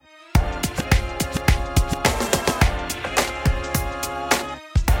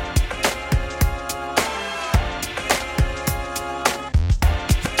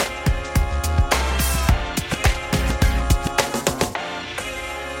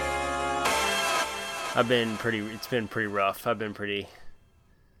It's been pretty rough. I've been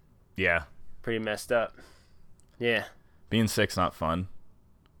Yeah. pretty messed up. Yeah. Being sick's not fun.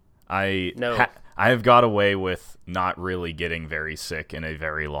 I No. I have got away with not really getting very sick in a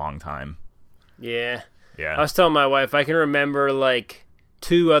very long time. Yeah. Yeah. I was telling my wife I can remember like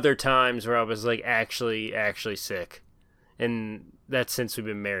 2 other times where I was like actually sick, and that's since we've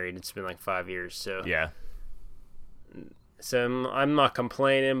been married. It's been like 5 years. So Yeah. So I'm not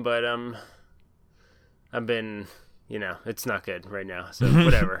complaining, but I've been, it's not good right now. So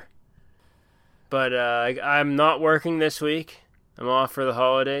whatever. But I'm not working this week. I'm off for the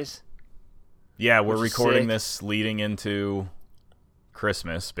holidays. Yeah, we're Which is recording sick. this leading into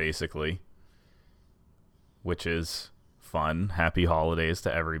Christmas, basically, which is fun. Happy holidays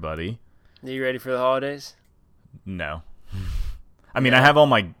to everybody. Are you ready for the holidays? No. I mean, No. I have all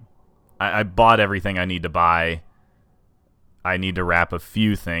my... I bought everything I need to buy. I need to wrap a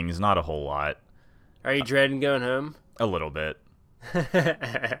few things, not a whole lot. Are you dreading going home? A little bit.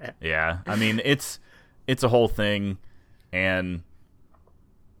 Yeah. I mean, it's a whole thing, and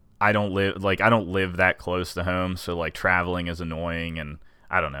I don't live that close to home, so like traveling is annoying, and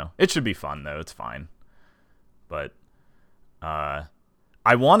I don't know. It should be fun though. It's fine. But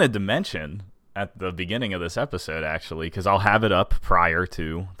I wanted to mention at the beginning of this episode, actually, because I'll have it up prior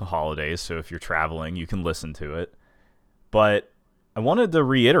to the holidays, so if you're traveling, you can listen to it. But I wanted to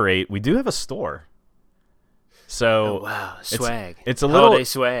reiterate, we do have a store. So Oh, wow, swag. It's a holiday little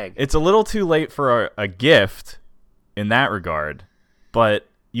swag. It's a little too late for a gift in that regard, but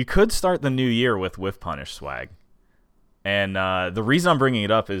you could start the new year with Whiff Punish swag. And the reason I'm bringing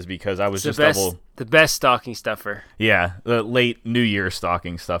it up is because I was It's just the best stocking stuffer. Yeah, the late New Year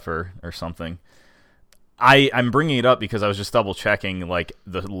stocking stuffer or something. I'm bringing it up because I was just double checking like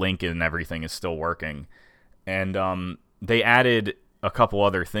the link and everything is still working, and they added a couple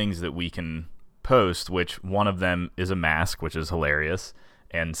other things that we can post, which one of them is a mask, which is hilarious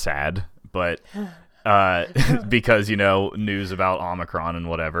and sad, but because news about Omicron and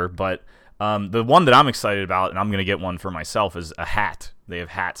whatever. But the one that I'm excited about, and I'm gonna get one for myself, is a hat. They have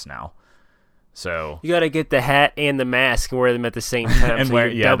hats now. So You got to get the hat and the mask and wear them at the same time. And so wear-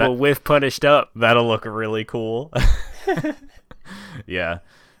 you're yeah, double that- whiff punished up. that'll look really cool. Yeah.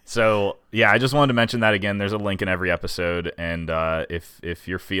 So yeah, I just wanted to mention that again. There's a link in every episode, and if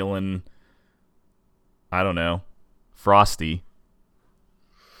you're feeling, I don't know, frosty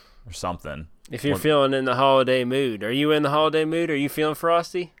or something. If you're feeling in the holiday mood. Are you in the holiday mood? Are you feeling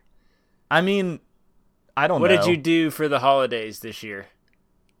frosty? I mean, I don't What know. did you do for the holidays this year?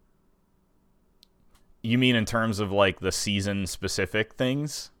 You mean in terms of like the season specific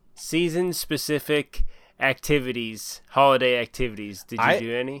things? Season specific activities, holiday activities. Did you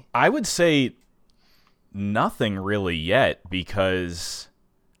do any? I would say nothing really yet, because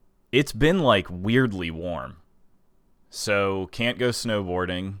it's been like weirdly warm. So can't go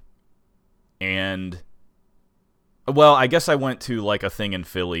snowboarding. And well, I guess I went to like a thing in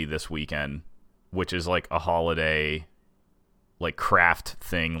Philly this weekend, which is like a holiday like craft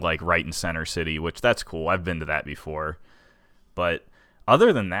thing, like right in Center City, which that's cool. I've been to that before. But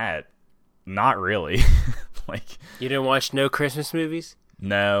other than that, not really. Like, You didn't watch no Christmas movies?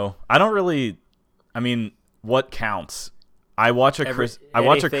 no, I don't really. I mean, what counts? I watch a Anything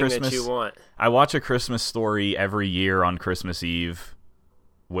Christmas. that you want. I watch a Christmas Story every year on Christmas Eve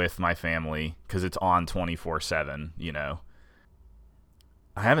with my family because it's on 24/7.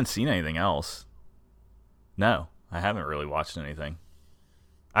 I haven't seen anything else. No, I haven't really watched anything.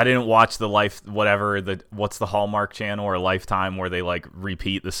 I didn't watch what's the Hallmark Channel or Lifetime where they like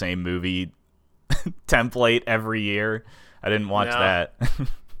repeat the same movie template every year. I didn't watch No. that.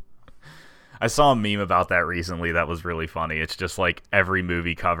 I saw a meme about that recently that was really funny. It's just like every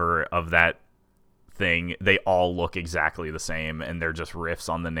movie cover of that thing, they all look exactly the same, and they're just riffs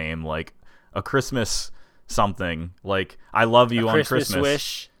on the name, like a Christmas something, like I love you on Christmas.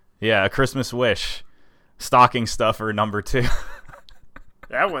 Wish. Yeah, a Christmas wish. Stocking stuffer number 2.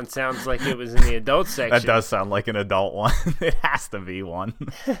 That one sounds like it was in the adult section. That does sound like an adult one. It has to be one.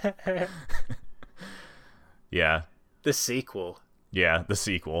 Yeah. The sequel. Yeah, the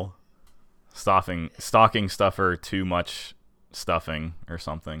sequel. Stocking stuffer, too much stuffing or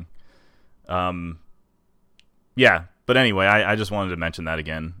something. Yeah, but anyway, I just wanted to mention that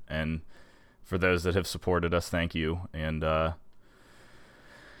again, and for those that have supported us, thank you. And I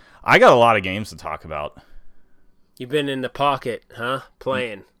got a lot of games to talk about. You've been in the pocket, huh?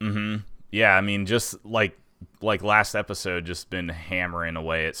 Playing. Mm-hmm. Yeah, I mean, just like last episode, just been hammering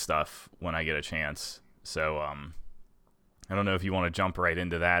away at stuff when I get a chance. So I don't know if you want to jump right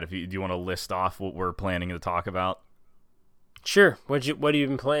into that. Do you want to list off what we're planning to talk about? Sure. What have you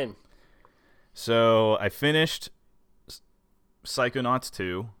been playing? So I finished Psychonauts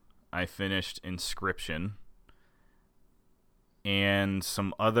 2. I finished Inscription. And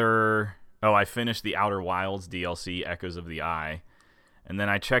some other... Oh, I finished the Outer Wilds DLC, Echoes of the Eye. And then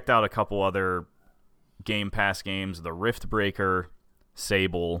I checked out a couple other Game Pass games, the Rift Breaker,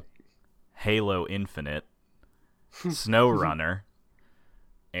 Sable, Halo Infinite, SnowRunner,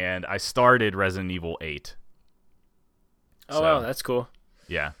 and I started Resident Evil 8. Oh, wow, that's cool.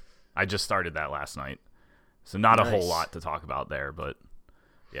 Yeah, I just started that last night. So not a whole lot to talk about there, but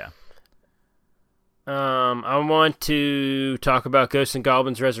yeah. I want to talk about Ghosts and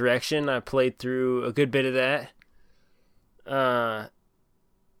Goblins Resurrection. I played through a good bit of that.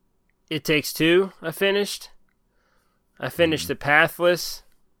 It Takes Two, I finished. I finished The Pathless.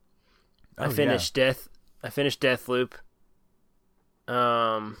 I finished Deathloop.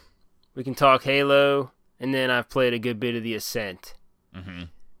 We can talk Halo, and then I've played a good bit of The Ascent. Mm-hmm.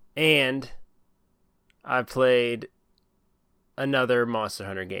 And I played another Monster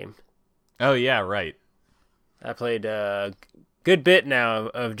Hunter game. Oh, yeah, right. I played a good bit now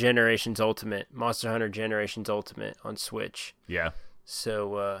of Generations Ultimate, Monster Hunter Generations Ultimate on Switch. Yeah.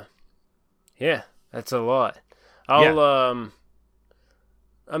 So, yeah, that's a lot. I'm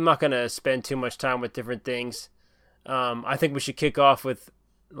not going to spend too much time with different things. I think we should kick off with,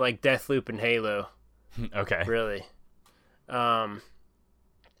 like, Deathloop and Halo. Okay. Really.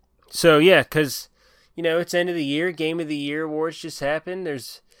 So, yeah, because, you know, it's end of the year. Game of the Year awards just happened.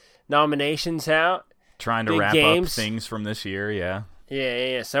 There's nominations out. Trying to wrap up things from this year, yeah.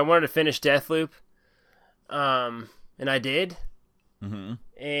 Yeah. So I wanted to finish Deathloop. And I did. Mm-hmm.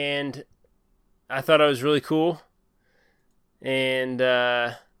 And I thought it was really cool. And,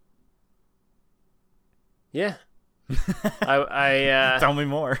 yeah. I Tell me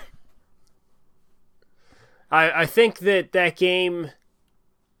more. I think that game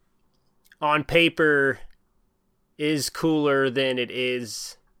on paper is cooler than it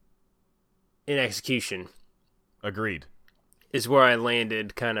is in execution. Agreed. Is where I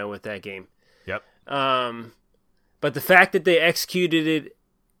landed kind of with that game. Yep. But the fact that they execute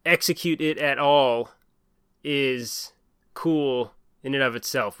it at all is cool in and of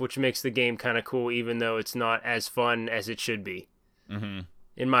itself, which makes the game kind of cool, even though it's not as fun as it should be. Mm-hmm.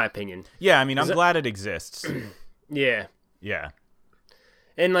 In my opinion. Yeah, I mean, I'm glad it exists. Yeah. Yeah.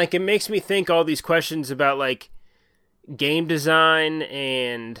 And, like, it makes me think all these questions about, like, game design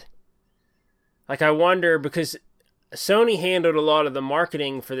and, like, I wonder, because Sony handled a lot of the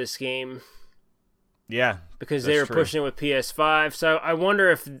marketing for this game. Yeah. Because they were pushing it with PS5. So I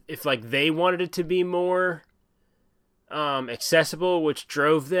wonder if like, they wanted it to be more accessible, which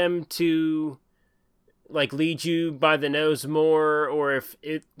drove them to, like, lead you by the nose more, or if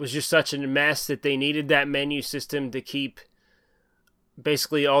it was just such a mess that they needed that menu system to keep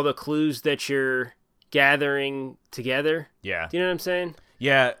basically all the clues that you're gathering together. Yeah. Do you know what I'm saying?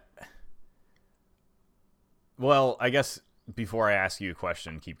 Yeah. Well, I guess before I ask you a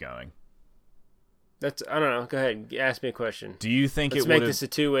question, keep going. I don't know. Go ahead. Ask me a question. Do you think Let's make this a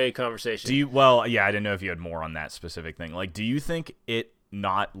two-way conversation. Well, yeah, I didn't know if you had more on that specific thing. Like, do you think it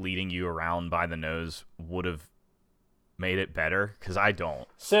not leading you around by the nose would have made it better? Because I don't.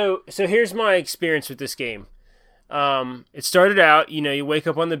 So here's my experience with this game. It started out, you wake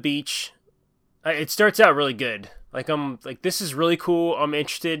up on the beach. It starts out really good. Like, I'm like, this is really cool. I'm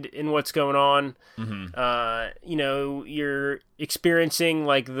interested in what's going on. Mm-hmm. You're experiencing,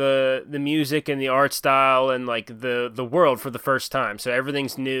 like, the music and the art style and, like, the world for the first time. So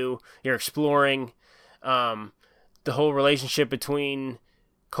everything's new. You're exploring. The whole relationship between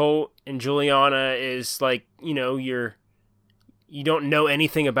Colt and Juliana is, like, you don't know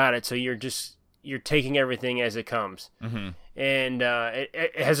anything about it. So you're taking everything as it comes. Mm-hmm. And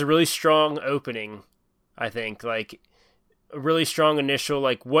it has a really strong opening, I think. Like, a really strong initial,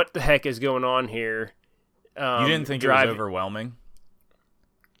 like, what the heck is going on here? You didn't think it was overwhelming?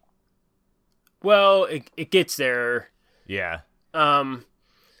 Well, it gets there. Yeah.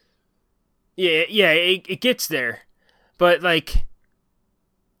 It gets there. But, like,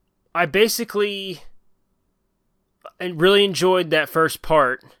 I basically really enjoyed that first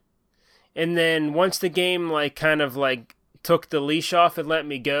part. And then once the game, like, kind of, like, took the leash off and let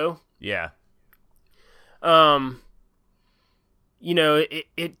me go. Yeah. It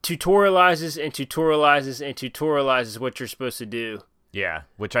tutorializes and tutorializes and tutorializes what you're supposed to do. Yeah,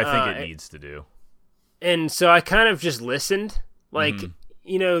 which I think it needs to do. And so I kind of just listened. Like,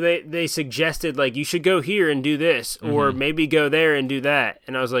 they suggested, like, you should go here and do this, or maybe go there and do that.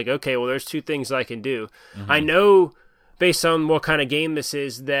 And I was like, okay, well, there's two things I can do. I know, based on what kind of game this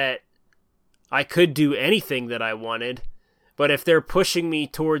is, that I could do anything that I wanted. But if they're pushing me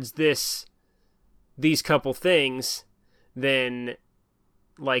towards this these couple things, then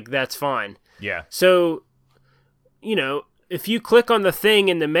like that's fine. Yeah. So, if you click on the thing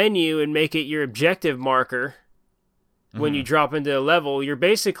in the menu and make it your objective marker when you drop into a level, you're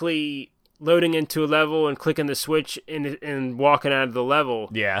basically loading into a level and clicking the switch and walking out of the level.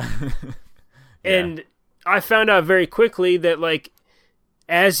 Yeah. And I found out very quickly that, like,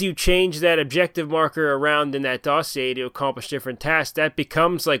 as you change that objective marker around in that dossier to accomplish different tasks, that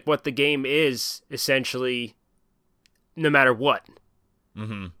becomes like what the game is, essentially, no matter what.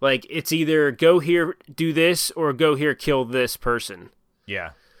 Mm-hmm. Like, it's either go here, do this, or go here, kill this person.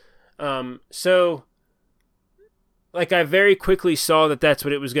 Yeah. So, like, I very quickly saw that that's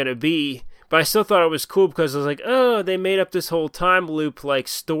what it was going to be, but I still thought it was cool because I was like, oh, they made up this whole time loop, like,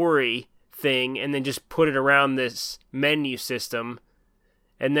 story thing, and then just put it around this menu system.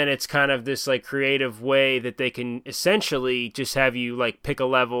 And then it's kind of this, like, creative way that they can essentially just have you, like, pick a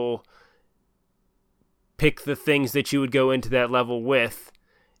level, pick the things that you would go into that level with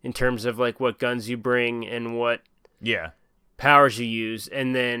in terms of, like, what guns you bring and what powers you use,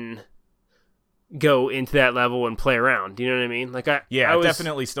 and then go into that level and play around. Do you know what I mean? Like, it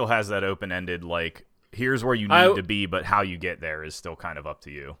definitely still has that open-ended, like, here's where you need to be, but how you get there is still kind of up to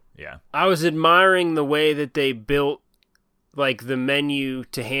you. Yeah. I was admiring the way that they built, like, the menu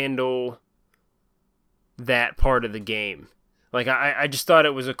to handle that part of the game. Like, I just thought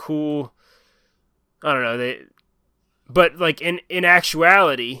it was a cool, I don't know, but, like, in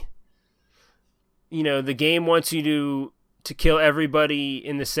actuality, the game wants you to kill everybody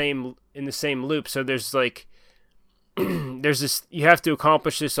in the same loop. So there's, like, there's this, you have to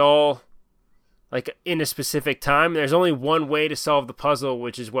accomplish this all, like, in a specific time. There's only one way to solve the puzzle,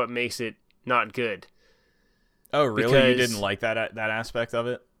 which is what makes it not good. Oh, really? You didn't like that aspect of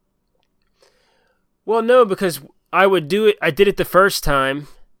it? Well, no, because I did it the first time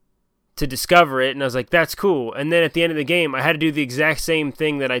to discover it, and I was like, that's cool. And then at the end of the game, I had to do the exact same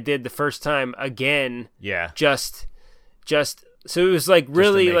thing that I did the first time again. Yeah. Just so it was like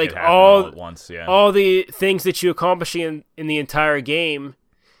really like all at once, all the things that you accomplish in the entire game,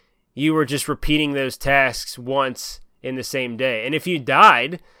 you were just repeating those tasks once in the same day. And if you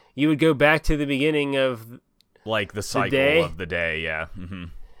died, you would go back to the beginning of, like, the cycle of the day, yeah. Mm-hmm.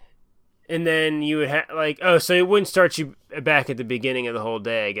 And then you would have, like, so it wouldn't start you back at the beginning of the whole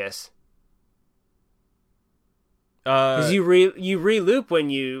day, I guess. Because you re-loop when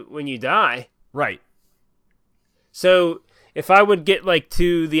you die. Right. So if I would get, like,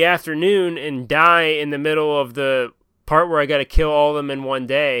 to the afternoon and die in the middle of the part where I got to kill all of them in one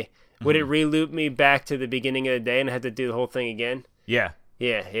day, would it re-loop me back to the beginning of the day and I had to do the whole thing again? Yeah.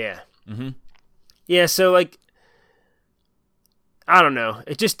 Yeah. Mm-hmm. Yeah, so, like, I don't know.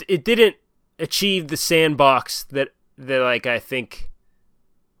 It didn't achieve the sandbox that like, I think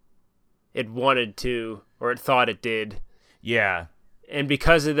it wanted to, or it thought it did. Yeah. And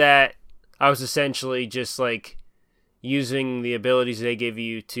because of that, I was essentially just, like, using the abilities they give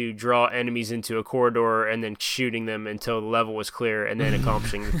you to draw enemies into a corridor and then shooting them until the level was clear and then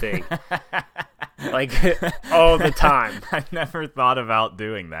accomplishing the thing. Like, all the time. I never thought about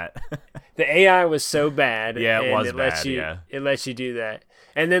doing that. The AI was so bad. Yeah, it was it bad, yeah. It lets you do that.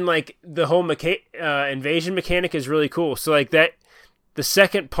 And then, like, the whole invasion mechanic is really cool. So, like, the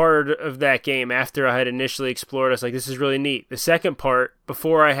second part of that game, after I had initially explored, I was like, this is really neat. The second part,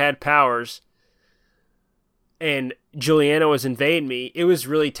 before I had powers and Juliana was invading me, it was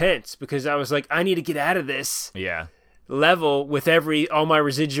really tense because I was like, I need to get out of this level with all my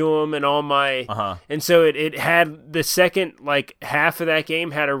residuum and all my and so it had the second, like, half of that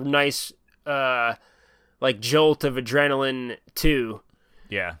game had a nice like, jolt of adrenaline too.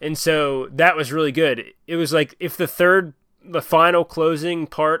 Yeah. And so that was really good. It was like, if the final closing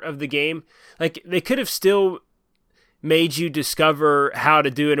part of the game, like, they could have still made you discover how to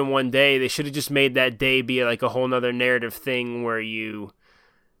do it in one day. They should have just made that day be like a whole nother narrative thing where you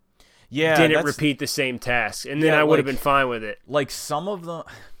didn't repeat the same task, and then I would have been fine with it. Like, some of them,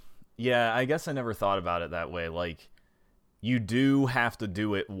 I guess I never thought about it that way. Like, you do have to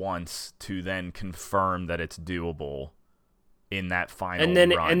do it once to then confirm that it's doable in that final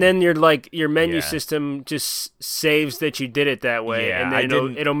run. And then your menu system just saves that you did it that way, and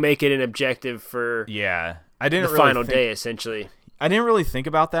then it'll make it an objective for I didn't the final day, essentially. I didn't really think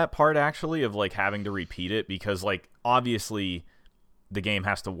about that part, actually, of, like, having to repeat it, because, like, obviously the game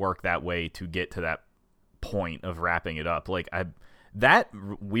has to work that way to get to that point of wrapping it up. Like,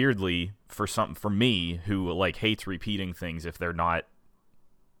 weirdly, for me, who, like, hates repeating things if they're not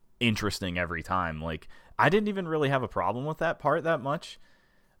interesting every time, like, I didn't even really have a problem with that part that much.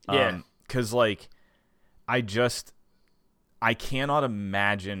 Yeah. 'Cause, like, I cannot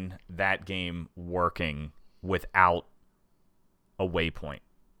imagine that game working without a waypoint.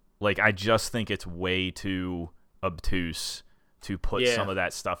 Like, I just think it's way too obtuse to put some of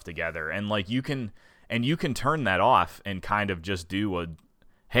that stuff together. And like you can turn that off and kind of just do a,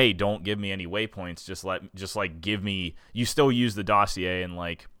 hey, don't give me any waypoints. Just like give me, you still use the dossier and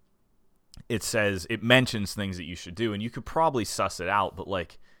like it mentions things that you should do, and you could probably suss it out, but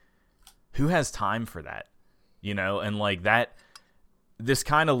like, who has time for that? You know, and like that, this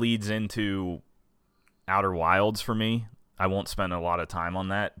kind of leads into Outer Wilds for me. I won't spend a lot of time on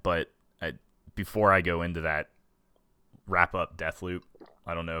that, but before I go into that, wrap up Deathloop.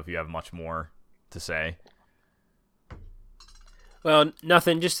 I don't know if you have much more to say. Well,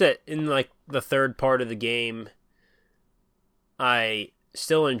 nothing. Just that in like the third part of the game, I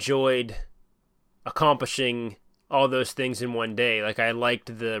still enjoyed accomplishing all those things in one day. Like, I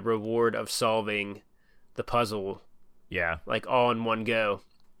liked the reward of solving the puzzle. Yeah. Like, all in one go.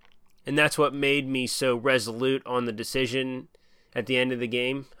 And that's what made me so resolute on the decision at the end of the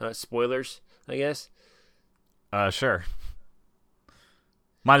game. Spoilers, I guess. Sure.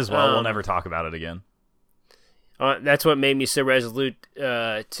 Might as well. We'll never talk about it again. That's what made me so resolute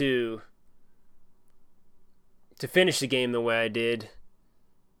to finish the game the way I did.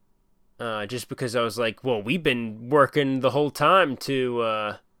 Just because I was like, well, we've been working the whole time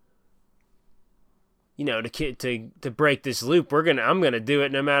to break this loop. I'm gonna do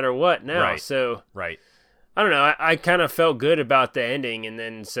it no matter what now. Right. So right. I don't know. I kind of felt good about the ending, and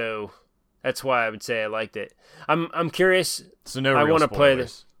then so that's why I would say I liked it. I'm curious. So no, I want to play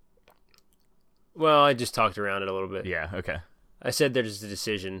this. Well, I just talked around it a little bit. Yeah. Okay. I said there's a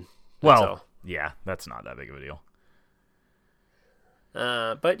decision. That's all. Yeah, that's not that big of a deal.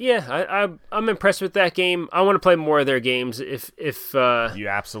 But yeah, I'm impressed with that game. I want to play more of their games. If you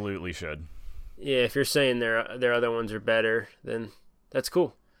absolutely should. Yeah, if you're saying their other ones are better, then that's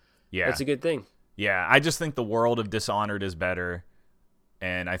cool. Yeah, that's a good thing. Yeah, I just think the world of Dishonored is better,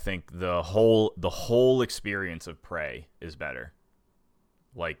 and I think the whole experience of Prey is better.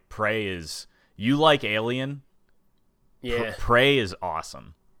 Like, Prey is, you like Alien? Yeah, Prey is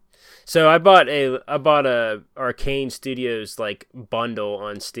awesome. So I bought a Arcane Studios like bundle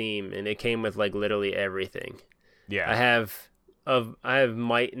on Steam, and it came with like literally everything. Yeah, I have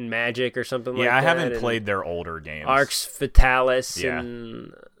Might and Magic or something like that. Yeah, I haven't played their older games. Arx Fatalis, yeah.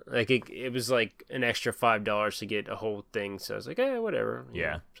 And like it was like an extra $5 to get a whole thing. So I was like, whatever.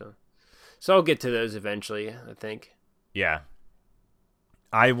 Yeah. So I'll get to those eventually, I think. Yeah.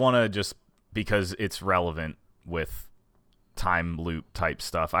 I want to just, because it's relevant with time loop type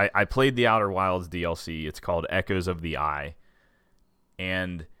stuff. I played the Outer Wilds DLC. It's called Echoes of the Eye.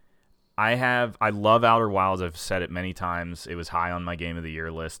 And I love Outer Wilds. I've said it many times. It was high on my Game of the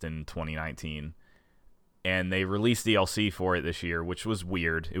Year list in 2019. And they released DLC for it this year, which was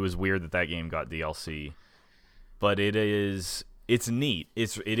weird. It was weird that game got DLC. But it's neat.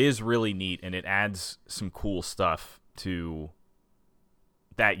 It is really neat, and it adds some cool stuff to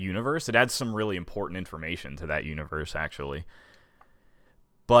that universe. It adds some really important information to that universe, actually.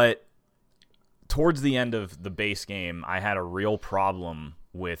 But towards the end of the base game, I had a real problem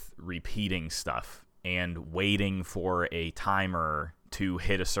with repeating stuff and waiting for a timer to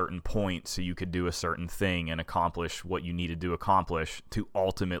hit a certain point so you could do a certain thing and accomplish what you needed to accomplish to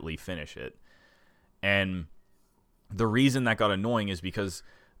ultimately finish it. And the reason that got annoying is because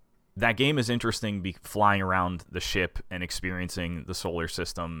that game is interesting, flying around the ship and experiencing the solar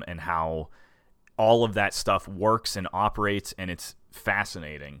system and how all of that stuff works and operates, and it's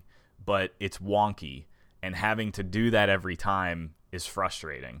fascinating, but it's wonky, and having to do that every time is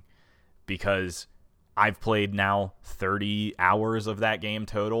frustrating because I've played now 30 hours of that game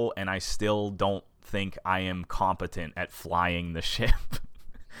total, and I still don't think I am competent at flying the ship,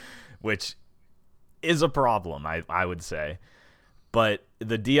 which is a problem, I would say. But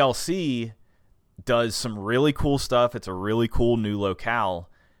the DLC does some really cool stuff. It's a really cool new locale.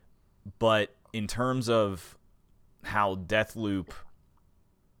 But in terms of how Deathloop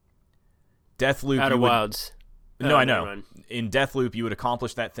Outer Wilds. No, I know. In Deathloop, you would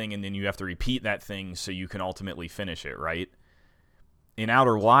accomplish that thing, and then you have to repeat that thing so you can ultimately finish it, right? In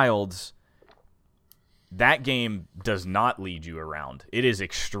Outer Wilds, that game does not lead you around. It is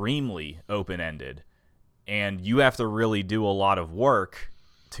extremely open-ended, and you have to really do a lot of work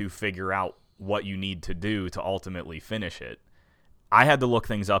to figure out what you need to do to ultimately finish it. I had to look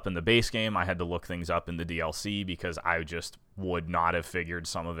things up in the base game. I had to look things up in the DLC because I just would not have figured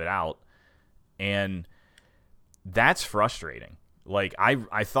some of it out. And that's frustrating. Like,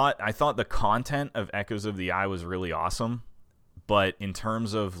 I thought the content of Echoes of the Eye was really awesome, but in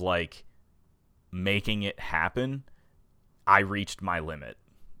terms of like making it happen, I reached my limit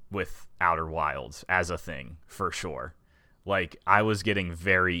with Outer Wilds as a thing, for sure. Like, I was getting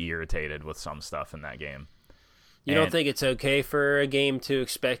very irritated with some stuff in that game. You don't think it's okay for a game to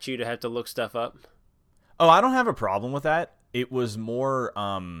expect you to have to look stuff up? Oh, I don't have a problem with that. It was more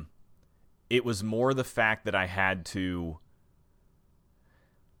the fact that I had to...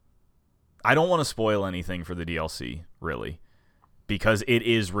 I don't want to spoil anything for the DLC, really, because it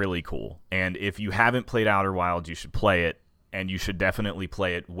is really cool. And if you haven't played Outer Wilds, you should play it, and you should definitely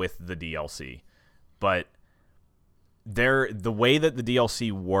play it with the DLC. But the way that the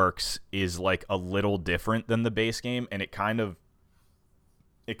DLC works is like a little different than the base game, and it kind of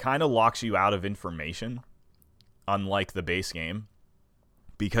locks you out of information, unlike the base game,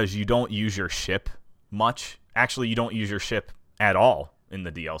 because you don't use your ship much. Actually, you don't use your ship at all in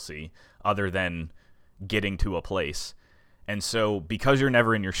the DLC, other than getting to a place. And so, because you're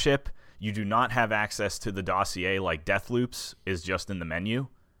never in your ship, you do not have access to the dossier like Deathloops is just in the menu.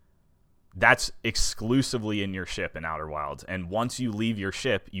 That's exclusively in your ship in Outer Wilds. And once you leave your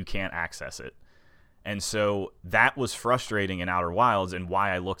ship, you can't access it. And so that was frustrating in Outer Wilds, and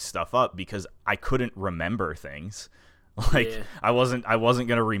why I looked stuff up, because I couldn't remember things. Like, yeah. I wasn't going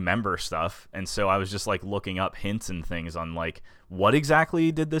to remember stuff. And so I was just like looking up hints and things on like, what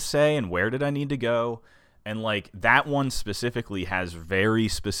exactly did this say and where did I need to go? And like that one specifically has very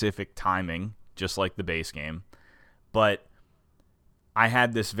specific timing, just like the base game. But I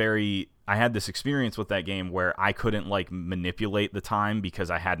had this experience with that game where I couldn't like manipulate the time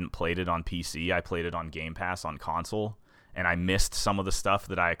because I hadn't played it on PC. I played it on Game Pass on console, and I missed some of the stuff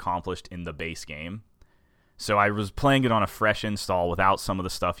that I accomplished in the base game. So I was playing it on a fresh install without some of the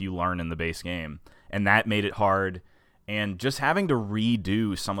stuff you learn in the base game, and that made it hard. And just having to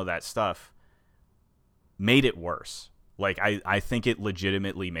redo some of that stuff made it worse. Like, I think it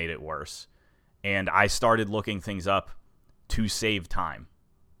legitimately made it worse. And I started looking things up to save time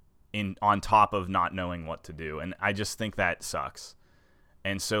on top of not knowing what to do. And I just think that sucks.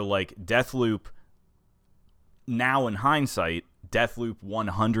 And so, like, Deathloop, now in hindsight, Deathloop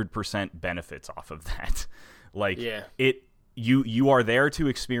 100% benefits off of that. Like, yeah. You are there to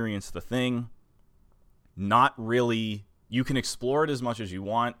experience the thing. Not really... You can explore it as much as you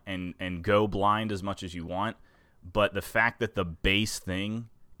want and go blind as much as you want, but the fact that the base thing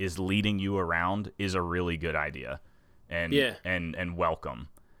is leading you around is a really good idea and welcome.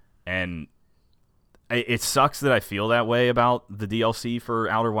 And it sucks that I feel that way about the DLC for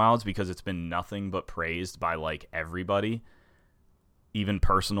Outer Wilds, because it's been nothing but praised by like everybody, even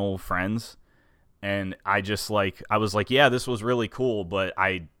personal friends. And I was like, yeah, this was really cool, but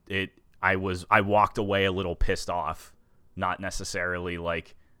I walked away a little pissed off. Not necessarily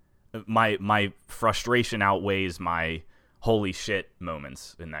like my frustration outweighs my holy shit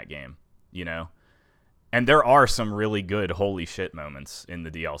moments in that game, you know? And there are some really good holy shit moments in the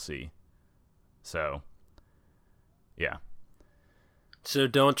DLC. So, yeah. So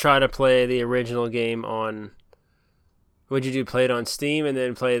don't try to play the original game on... What'd you do? Play it on Steam and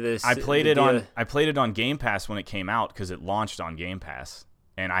then play this? I played it on Game Pass when it came out, because it launched on Game Pass,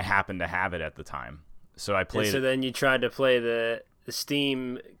 and I happened to have it at the time. So I played. And so then you tried to play the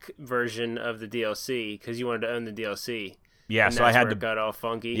Steam version of the DLC because you wanted to own the DLC. Yeah, and so I had to got all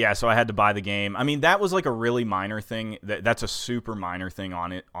funky. Yeah, so I had to buy the game. I mean, that was like a really minor thing. That's a super minor thing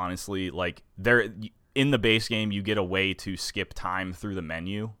on it, honestly. Like, in the base game, you get a way to skip time through the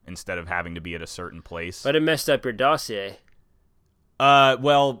menu instead of having to be at a certain place. But it messed up your dossier.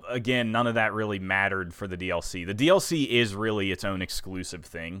 Well, again, none of that really mattered for the DLC. The DLC is really its own exclusive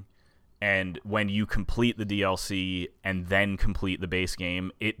thing. And when you complete the DLC and then complete the base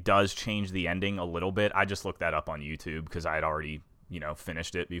game, it does change the ending a little bit. I just looked that up on YouTube because I had already,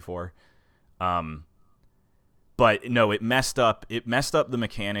 finished it before. But no, it messed up the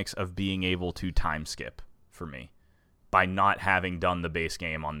mechanics of being able to time skip for me by not having done the base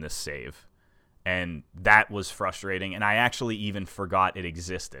game on this save. And that was frustrating, and I actually even forgot it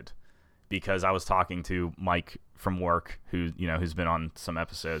existed because I was talking to Mike from work who's been on some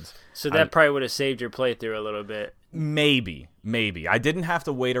episodes. So that probably would have saved your playthrough a little bit. Maybe. I didn't have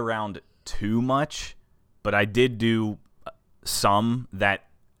to wait around too much, but I did do some that,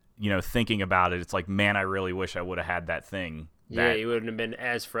 thinking about it, it's like, man, I really wish I would have had that thing. Yeah, you wouldn't have been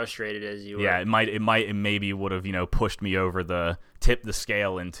as frustrated as you were. Yeah, it maybe would have, pushed me over the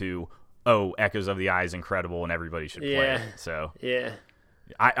scale into, oh, Echoes of the Eye is incredible and everybody should play it. So yeah,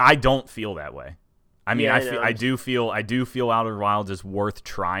 I don't feel that way. I mean, I do feel Outer Wilds is worth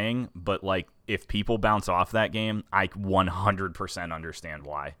trying, but like if people bounce off that game, I 100% understand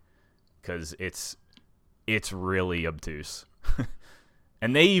why, because it's really obtuse,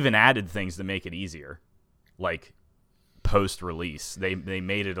 and they even added things to make it easier, like post-release. They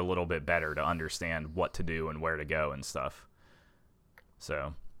made it a little bit better to understand what to do and where to go and stuff.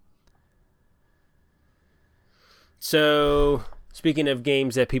 So speaking of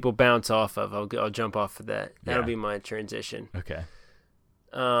games that people bounce off of, I'll jump off of that. That'll be my transition. Okay.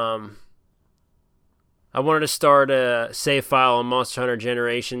 I wanted to start a save file on Monster Hunter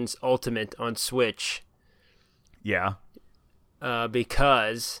Generations Ultimate on Switch. Yeah.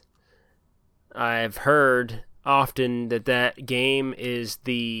 Because I've heard often that game is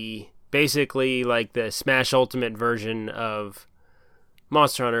basically like the Smash Ultimate version of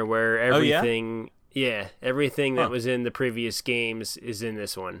Monster Hunter, where everything, everything that was in the previous games is in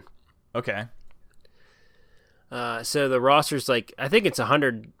this one. Okay. So the roster's like, I think it's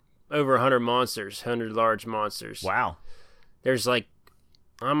over 100 monsters, 100 large monsters. Wow. There's like,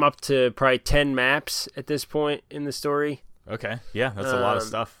 I'm up to probably 10 maps at this point in the story. Okay. Yeah, that's a lot of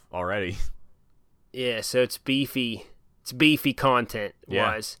stuff already. Yeah, so it's beefy. It's beefy content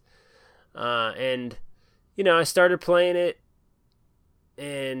wise. And, I started playing it,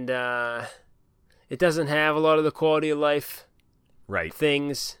 and it doesn't have a lot of the quality of life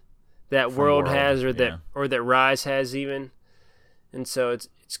things that World has, or that Rise has even. And so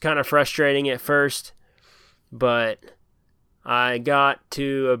it's kind of frustrating at first, but I got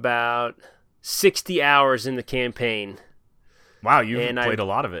to about 60 hours in the campaign. Wow, you've played a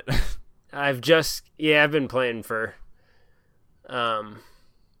lot of it. I've been playing for a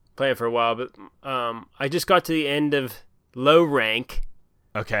while, but I just got to the end of low rank.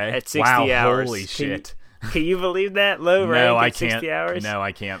 Okay. At 60 hours. Holy shit. Can you believe that? Low rank at 60 hours? No,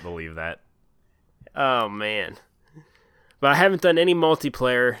 I can't believe that. Oh, man. But I haven't done any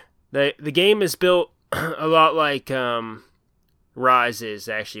multiplayer. The game is built a lot like Rise is,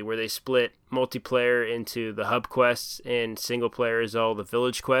 actually, where they split multiplayer into the hub quests and single player is all the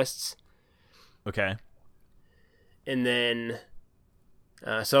village quests. Okay. And then,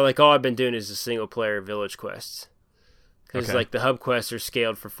 so like all I've been doing is the single player village quests. Because like the hub quests are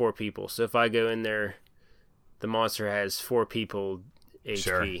scaled for 4 people. So if I go in there, the monster has 4 people HP.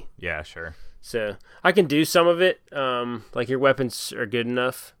 Sure. Yeah, sure. So I can do some of it. Like your weapons are good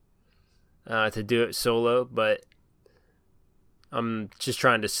enough to do it solo, but I'm just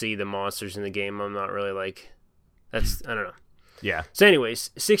trying to see the monsters in the game. I'm not really like, I don't know. Yeah. So anyways,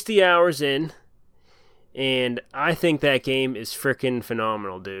 60 hours in, and I think that game is freaking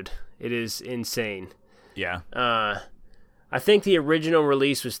phenomenal, dude. It is insane. Yeah. I think the original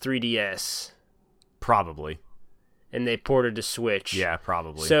release was 3DS. Probably. And they ported to Switch. Yeah,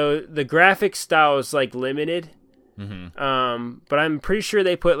 probably. So the graphic style is like limited. Mm-hmm. But I'm pretty sure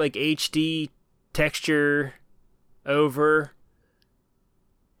they put like HD texture over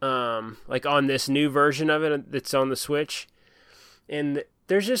like on this new version of it that's on the Switch. And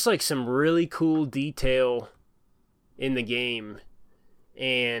there's just like some really cool detail in the game.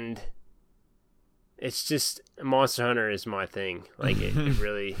 And it's just, Monster Hunter is my thing. Like, it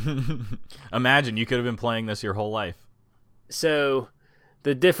really... Imagine, you could have been playing this your whole life. So,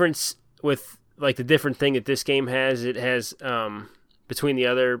 the difference with, like, the different thing that this game has, it has, between the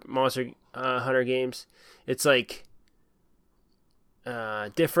other Monster Hunter games, it's like,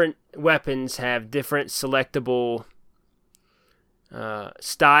 different weapons have different selectable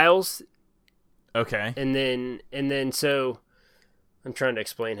styles. Okay. And then, so, I'm trying to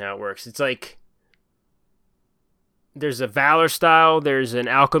explain how it works. It's like, there's a Valor style, there's an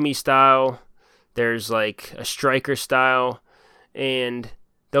Alchemy style, there's like a Striker style, and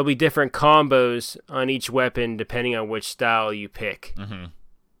there'll be different combos on each weapon depending on which style you pick. Mm-hmm.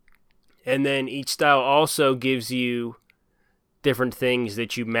 And then each style also gives you different things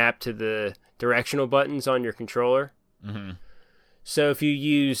that you map to the directional buttons on your controller. Mm-hmm. So if you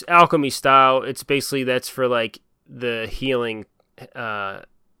use Alchemy style, it's basically that's for like the healing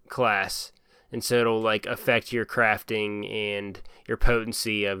class. And so it'll like affect your crafting and your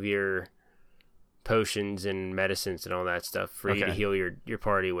potency of your potions and medicines and all that stuff for you to heal your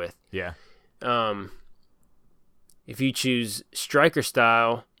party with. Yeah. If you choose Striker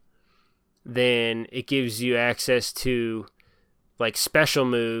style, then it gives you access to like special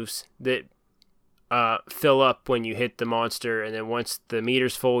moves that fill up when you hit the monster, and then once the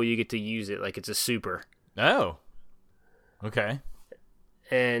meter's full, you get to use it like it's a super. Oh. Okay.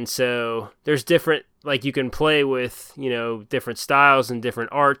 And so there's different, like you can play with, different styles and different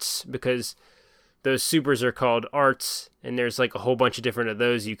arts because those supers are called arts, and there's like a whole bunch of different of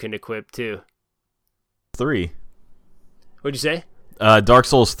those you can equip too. 3. What'd you say? Dark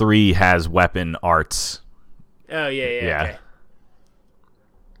Souls 3 has weapon arts. Oh, yeah. Okay.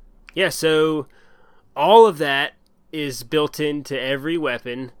 Yeah, so all of that is built into every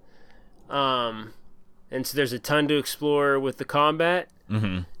weapon. And and so there's a ton to explore with the combat.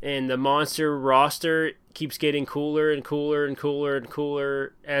 Mm-hmm. And the monster roster keeps getting cooler and cooler and cooler and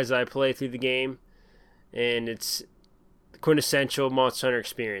cooler as I play through the game. And it's the quintessential Monster Hunter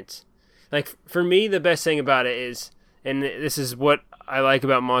experience. Like, for me, the best thing about it is, and this is what I like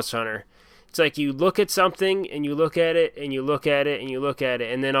about Monster Hunter, it's like you look at something and you look at it and you look at it and you look at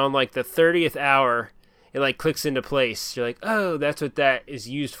it, and then on like the 30th hour, it like clicks into place. You're like, oh, that's what that is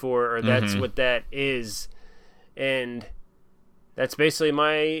used for, or that's what that is. And that's basically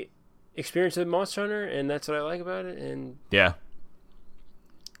my experience with Monster Hunter, and that's what I like about it. And yeah,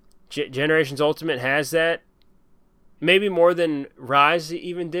 Generations Ultimate has that, maybe more than Rise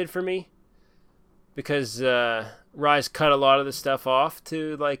even did for me, because Rise cut a lot of the stuff off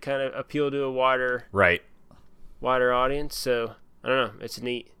to like kind of appeal to a wider audience. So I don't know, it's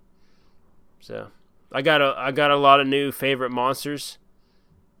neat. So I got a lot of new favorite monsters,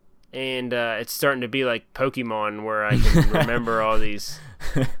 and it's starting to be like Pokemon, where I can remember all these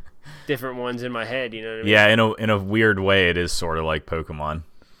different ones in my head. You know what I mean? Yeah, in a weird way, it is sort of like Pokemon.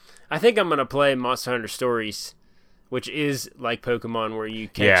 I think I'm gonna play Monster Hunter Stories, which is like Pokemon, where you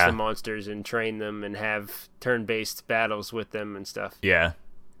catch the monsters and train them and have turn-based battles with them and stuff. Yeah.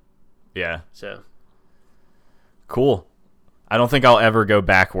 So cool. I don't think I'll ever go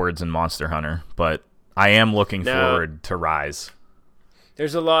backwards in Monster Hunter, but I am looking forward to Rise.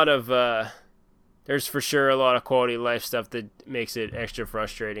 There's a lot of there's for sure a lot of quality of life stuff that makes it extra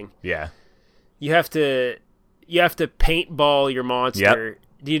frustrating. Yeah. You have to paintball your monster. Yep.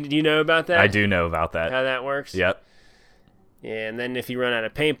 Do you know about that? I do know about that. How that works? Yep. Yeah, and then if you run out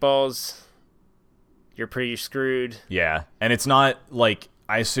of paintballs, you're pretty screwed. Yeah. And it's not like,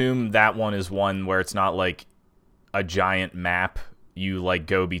 I assume that one is one where it's not like a giant map. You like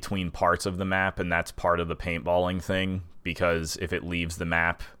go between parts of the map, and that's part of the paintballing thing, because if it leaves the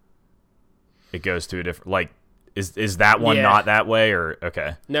map, it goes to a different, like, is that one not that way, or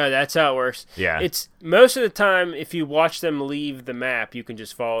okay? No, that's how it works. Yeah. It's most of the time, if you watch them leave the map, you can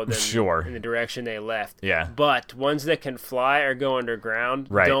just follow them in the direction they left. Yeah. But ones that can fly or go underground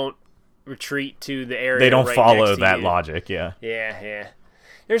don't retreat to the area. They don't right follow next to that you. logic, yeah. Yeah.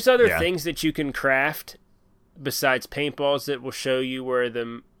 There's other things that you can craft besides paintballs that will show you where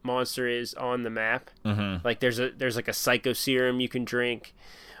the monster is on the map. Mm-hmm. Like there's like a psycho serum you can drink,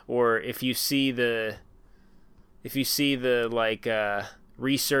 or if you see the like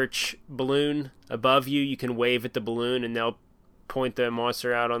research balloon above you, you can wave at the balloon and they'll point the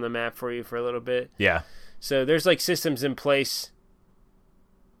monster out on the map for you for a little bit. Yeah. So there's like systems in place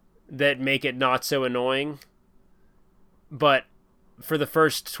that make it not so annoying. But for the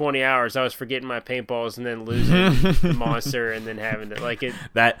first 20 hours, I was forgetting my paintballs and then losing the monster and then having to like it.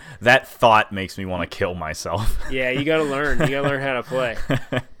 That thought makes me want to kill myself. Yeah, you got to learn. You got to learn how to play.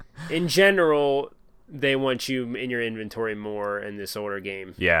 In general, they want you in your inventory more in this older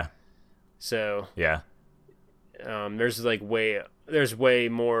game. Yeah. So yeah, there's way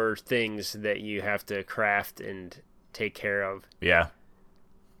more things that you have to craft and take care of. Yeah.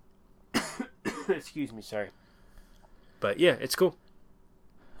 Excuse me, sorry. But yeah, it's cool.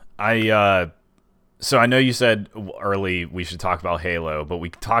 So I know you said early we should talk about Halo, but we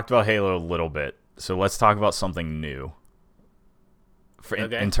talked about Halo a little bit. So let's talk about something new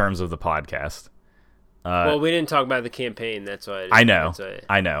in terms of the podcast. Well, we didn't talk about the campaign. That's why. I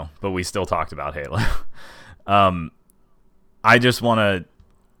know, but we still talked about Halo. I just want to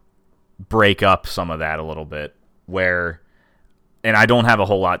break up some of that a little bit, and I don't have a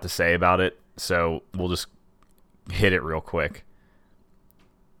whole lot to say about it, so we'll just hit it real quick.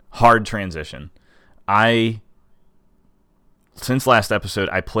 Hard transition. Since last episode,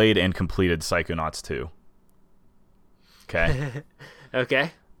 I played and completed Psychonauts 2. Okay.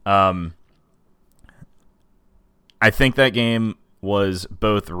 Okay. I think that game was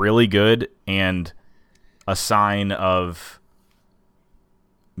both really good and a sign of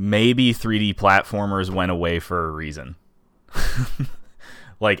maybe 3D platformers went away for a reason.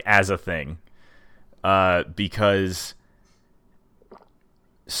 Like, as a thing. Because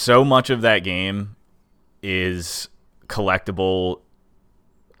so much of that game is collectibles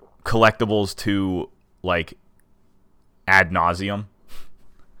to, like, ad nauseum.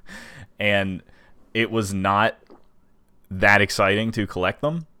 And it was not that exciting to collect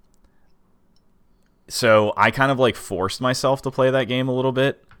them. So I kind of, like, forced myself to play that game a little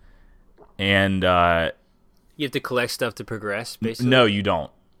bit. And you have to collect stuff to progress, basically? No, you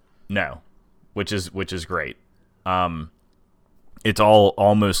don't. No. Which is great. It's all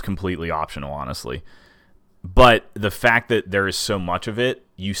almost completely optional, honestly. But the fact that there is so much of it,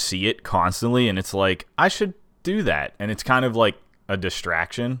 you see it constantly, and it's like, I should do that. And it's kind of like a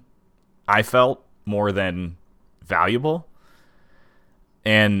distraction, I felt, more than valuable.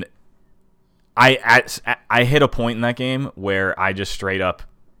 And I hit a point in that game where I just straight up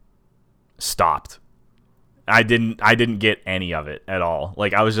stopped. I didn't get any of it at all.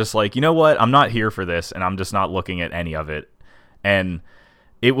 Like, I was just like, you know what? I'm not here for this, and I'm just not looking at any of it. And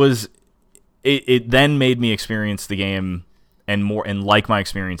it then made me experience the game and like my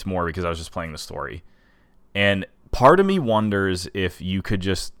experience more because I was just playing the story. And part of me wonders if you could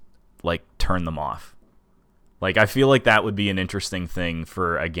just like turn them off. Like, I feel like that would be an interesting thing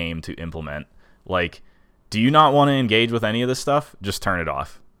for a game to implement. Like, do you not want to engage with any of this stuff? Just turn it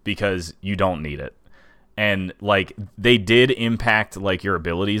off because you don't need it. And like, they did impact like your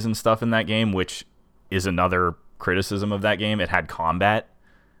abilities and stuff in that game, which is another criticism of that game. It had combat,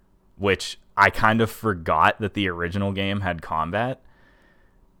 which I kind of forgot that the original game had combat,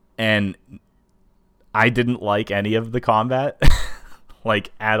 and I didn't like any of the combat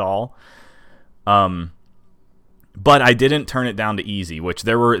like at all. But I didn't turn it down to easy, which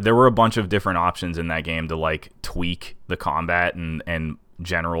there were a bunch of different options in that game to like tweak the combat and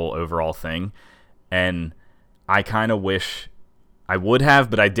general overall thing. And I kind of wish I would have,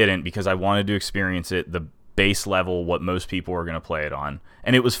 but I didn't because I wanted to experience it the base level, what most people are going to play it on.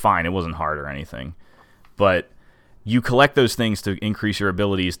 And it was fine. It wasn't hard or anything. But you collect those things to increase your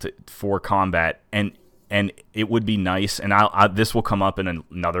abilities for combat, and it would be nice. And this will come up in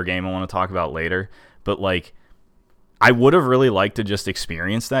another game I want to talk about later. But like, I would have really liked to just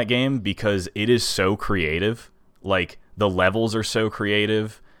experience that game because it is so creative. Like, the levels are so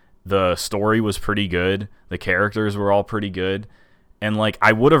creative. The story was pretty good. The characters were all pretty good. And like,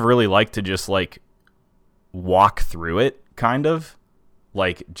 I would have really liked to just like walk through it, kind of.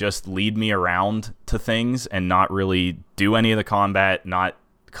 Like, just lead me around to things and not really do any of the combat, not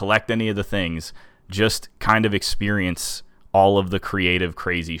collect any of the things. Just kind of experience all of the creative,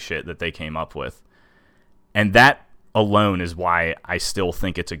 crazy shit that they came up with. And that alone is why I still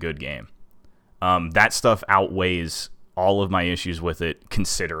think it's a good game. That stuff outweighs all of my issues with it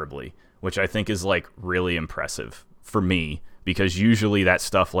considerably, which I think is like really impressive for me, because usually that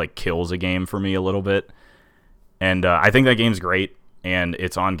stuff like kills a game for me a little bit. And I think that game's great, and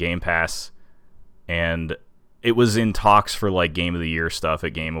it's on Game Pass, and it was in talks for like Game of the Year stuff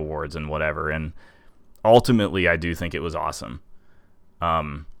at Game Awards and whatever, and ultimately I do think it was awesome.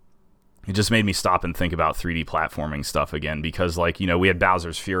 It just made me stop and think about 3D platforming stuff again, because like, you know, we had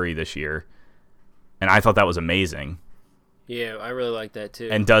Bowser's Fury this year, and I thought that was amazing. Yeah, I really like that too.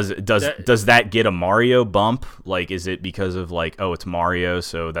 And does that get a Mario bump? Like, is it because of like, oh, it's Mario,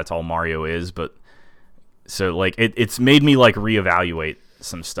 so that's all Mario is? But so like, it's made me like reevaluate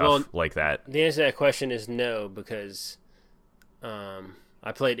some stuff like that. The answer to that question is no, because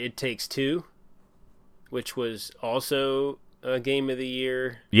I played It Takes Two, which was also a Game of the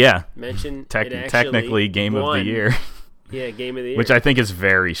Year. Yeah, mentioned. Technically Game of the Year. Yeah, Game of the Year, which I think is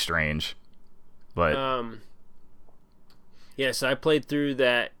very strange. But yeah, so I played through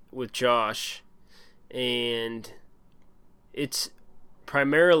that with Josh, and it's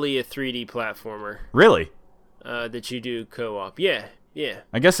primarily a 3D platformer. Really? That you do co-op. Yeah.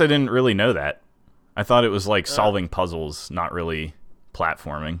 I guess I didn't really know that. I thought it was like solving puzzles, not really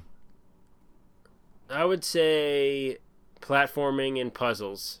platforming. I would say platforming and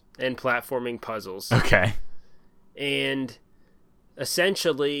puzzles, and platforming puzzles. Okay. And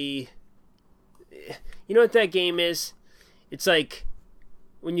essentially, you know what that game is? It's like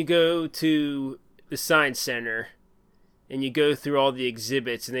when you go to the science center and you go through all the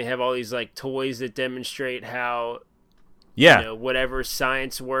exhibits, and they have all these like toys that demonstrate how, you know, whatever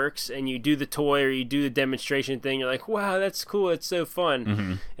science works, and you do the toy or you do the demonstration thing, you're like, wow, that's cool, it's so fun.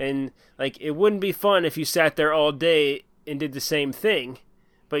 Mm-hmm. And like, it wouldn't be fun if you sat there all day and did the same thing,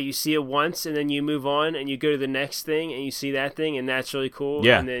 but you see it once and then you move on and you go to the next thing and you see that thing, and that's really cool.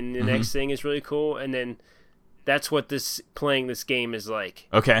 Yeah. And then the next thing is really cool, and then that's what playing this game is like.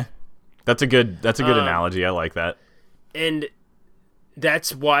 Okay. That's a good analogy. I like that. And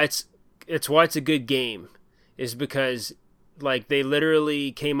that's why it's a good game, is because like, they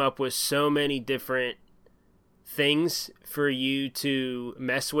literally came up with so many different things for you to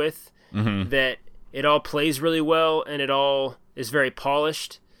mess with, that it all plays really well, and it all is very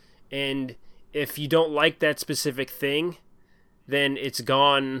polished. And if you don't like that specific thing, then it's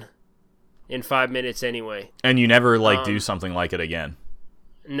gone in 5 minutes anyway. And you never like do something like it again.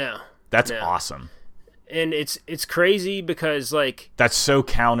 No. That's awesome. And it's crazy because like, that's so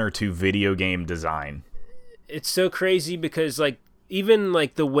counter to video game design. It's so crazy because like, even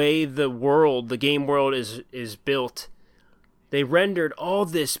like the way the game world is built, they rendered all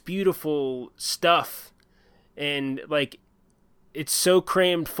this beautiful stuff, and like, it's so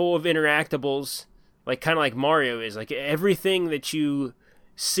crammed full of interactables like kind of like Mario is. Like everything that you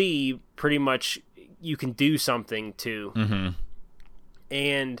see, pretty much you can do something to,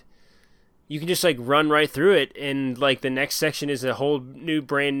 and you can just like run right through it, and like the next section is a whole new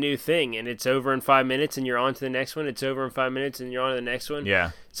brand new thing, and it's over in 5 minutes, and you're on to the next one. It's over in 5 minutes, and you're on to the next one.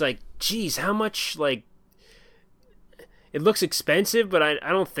 Yeah, it's like, geez, how much like. It looks expensive, but I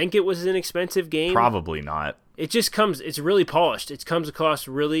don't think it was an expensive game. Probably not. It just comes, it's really polished. It comes across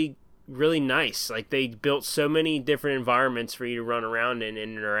really, really nice. Like, they built so many different environments for you to run around in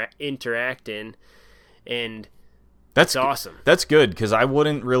and interact in, and that's awesome. That's good, because I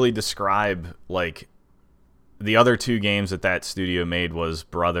wouldn't really describe, like, the other two games that studio made was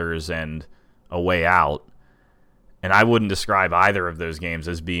Brothers and A Way Out, and I wouldn't describe either of those games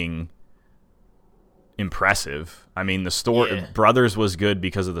as being impressive. I mean, the story Brothers was good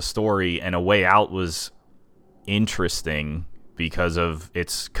because of the story, and A Way Out was interesting because of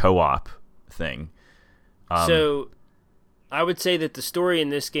its co-op thing. So I would say that the story in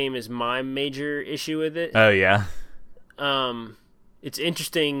this game is my major issue with it. Oh yeah. It's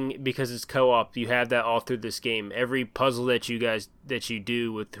interesting because it's co-op. You have that all through this game. Every puzzle that you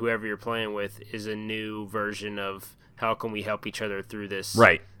do with whoever you're playing with is a new version of how can we help each other through this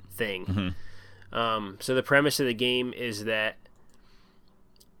thing. Mm-hmm. So the premise of the game is that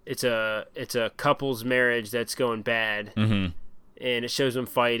it's a couple's marriage that's going bad, and it shows them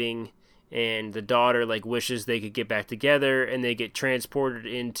fighting, and the daughter like wishes they could get back together, and they get transported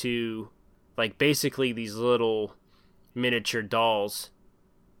into like basically these little miniature dolls,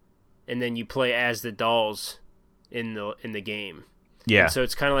 and then you play as the dolls in the game. Yeah. And so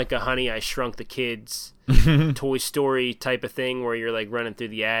it's kind of like a Honey, I Shrunk the Kids Toy Story type of thing where you're like running through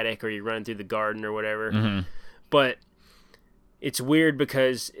the attic or you're running through the garden or whatever. But it's weird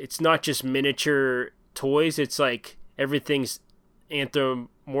because it's not just miniature toys. It's like everything's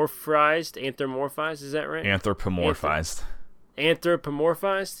anthropomorphized. Is that right? Anthropomorphized.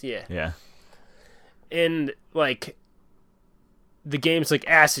 Anthropomorphized? Yeah. Yeah. And like the game's like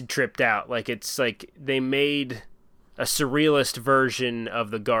acid tripped out. Like it's like they made a surrealist version of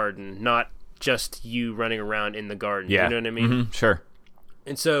the garden, not just you running around in the garden. Yeah. You know what I mean? Sure.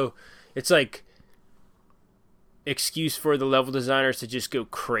 And so it's like excuse for the level designers to just go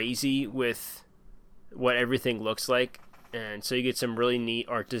crazy with what everything looks like. And so you get some really neat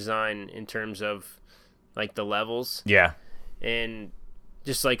art design in terms of like the levels. Yeah. And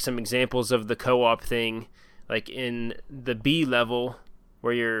just like some examples of the co-op thing, like in the bee level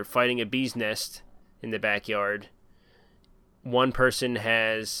where you're fighting a bee's nest in the backyard, one person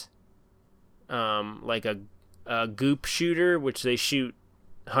has like a goop shooter, which they shoot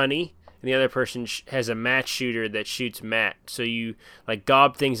honey, and the other person has a mat shooter that shoots mat. So you like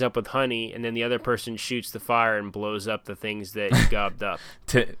gob things up with honey, and then the other person shoots the fire and blows up the things that you gobbed up.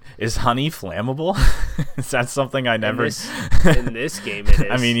 Is honey flammable? Is that something I never... In this game it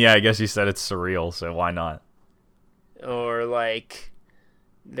is. I mean, yeah, I guess you said it's surreal, so why not? Or like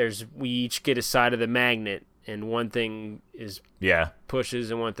we each get a side of the magnet, and one thing is pushes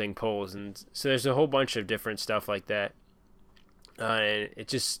and one thing pulls, and so there's a whole bunch of different stuff like that. And it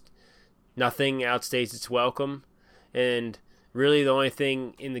just nothing outstays its welcome, and really the only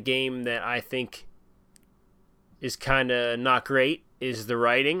thing in the game that I think is kind of not great is the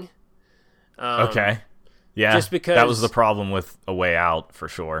writing. Okay, yeah, just because that was the problem with A Way Out for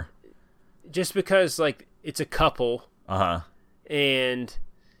sure. Just because like it's a couple, and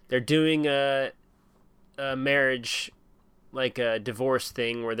they're doing a marriage, like a divorce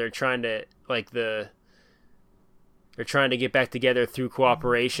thing where they're trying to get back together through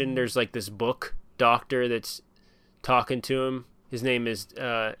cooperation. There's like this book doctor that's talking to him. His name is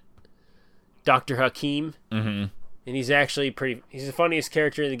Dr. Hakim, and he's actually he's the funniest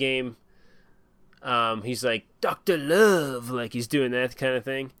character in the game. He's like Dr. Love, like he's doing that kind of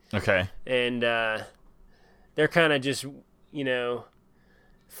thing. Okay. And they're kind of just,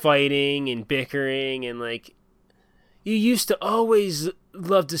 fighting and bickering, and like, you used to always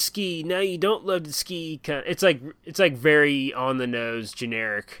love to ski, now you don't love to ski. It's like very on the nose,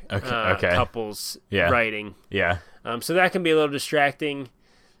 generic couples writing. Yeah. So that can be a little distracting,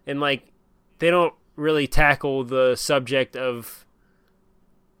 and like they don't really tackle the subject of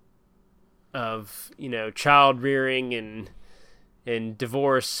child rearing and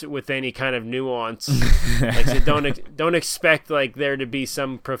divorce with any kind of nuance. Like, so don't expect like there to be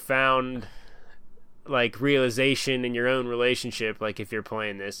some profound like realization in your own relationship, like if you're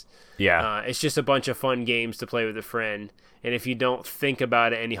playing this. It's just a bunch of fun games to play with a friend, and if you don't think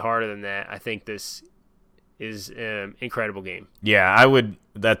about it any harder than that, I think this is an incredible game. I would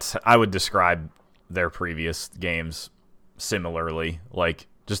describe their previous games similarly, like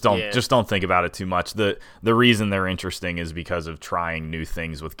Just don't think about it too much. The reason they're interesting is because of trying new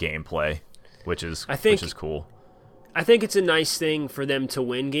things with gameplay, which is cool. I think it's a nice thing for them to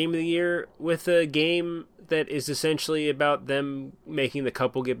win Game of the Year with a game that is essentially about them making the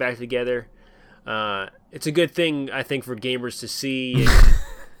couple get back together. It's a good thing, I think, for gamers to see and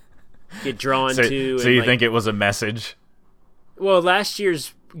get drawn to. So you think it was a message? Well, last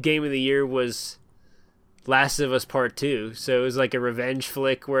year's Game of the Year was Last of Us Part 2, so it was like a revenge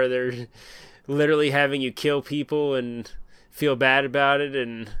flick where they're literally having you kill people and feel bad about it,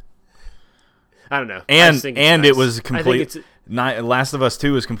 and I don't know. And nice. It was complete. Last of Us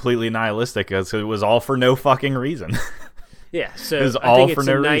 2 was completely nihilistic because it was all for no fucking reason. Yeah, so it was all for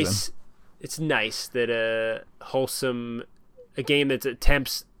no reason. It's nice that a game that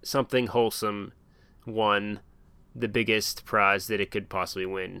attempts something wholesome won the biggest prize that it could possibly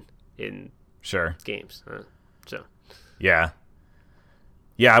win in games. Yeah,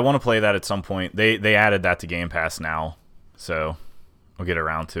 I want to play that at some point. They added that to Game Pass now, so I'll get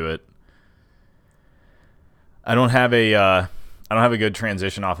around to it. I don't have a good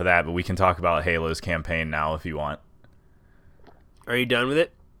transition off of that, but we can talk about Halo's campaign now if you want. Are you done with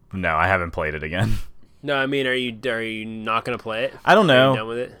it? No, I haven't played it again. No, I mean, are you not going to play it? I don't know. Are you done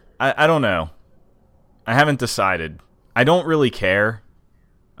with it? I don't know. I haven't decided. I don't really care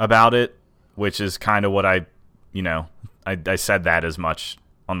about it, which is kind of what I said that as much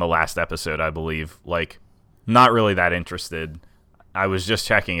on the last episode, I believe. Like, not really that interested. I was just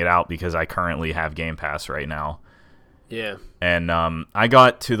checking it out because I currently have Game Pass right now. Yeah. And I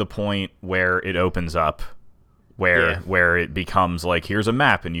got to the point where it opens up, where it becomes like, here's a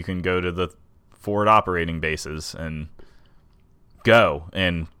map, and you can go to the forward operating bases and go.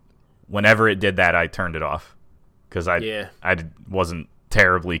 And whenever it did that, I turned it off because I wasn't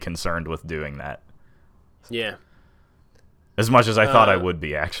terribly concerned with doing that. Yeah. As much as I thought I would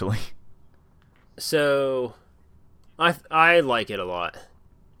be, actually. So, I like it a lot.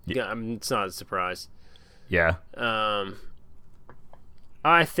 Yeah, it's not a surprise. Yeah.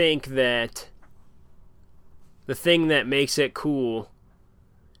 I think that the thing that makes it cool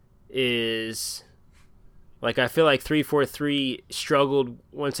is, like, I feel like 343 struggled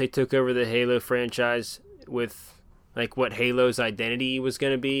once they took over the Halo franchise with, like, what Halo's identity was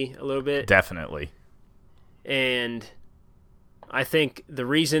going to be a little bit. Definitely. And I think the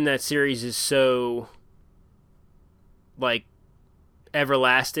reason that series is so, like,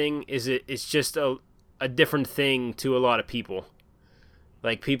 everlasting is it's just a different thing to a lot of people.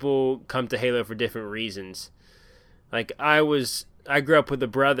 Like, people come to Halo for different reasons. Like, I grew up with a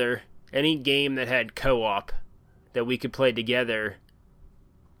brother. Any game that had co-op that we could play together,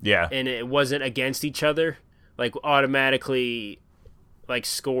 and it wasn't against each other, like, automatically, like,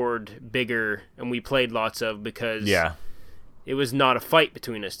 scored bigger, and we played lots of because it was not a fight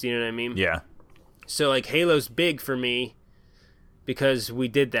between us. Do you know what I mean? Yeah. So, like, Halo's big for me because we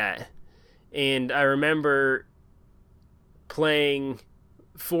did that. And I remember playing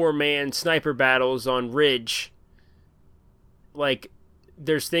 4-man sniper battles on Ridge. Like,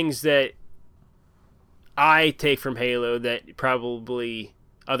 there's things that I take from Halo that probably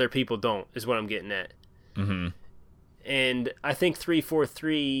other people don't, is what I'm getting at. Mm-hmm. And I think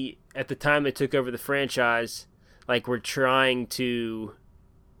 343, at the time they took over the franchise, like, were trying to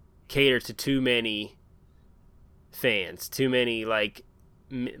cater to too many fans, too many, like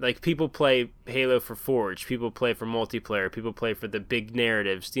people play Halo for Forge, people play for multiplayer, people play for the big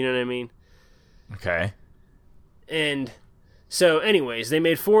narratives. Do you know what I mean? Okay. And so, anyways, they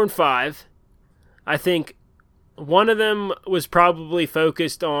made 4 and 5. I think one of them was probably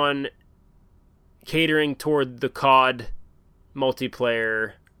focused on catering toward the COD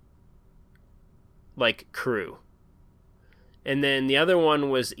multiplayer, like, crew. And then the other one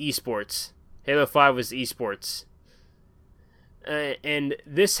was esports. Halo 5 was esports. And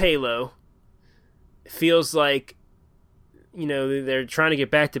this Halo feels like, you know, they're trying to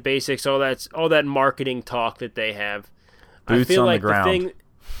get back to basics, all that marketing talk that they have. Boots I feel on like the ground.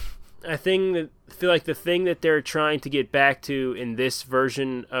 I feel like the thing that they're trying to get back to in this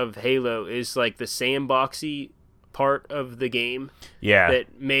version of Halo is, like, the sandboxy part of the game. Yeah.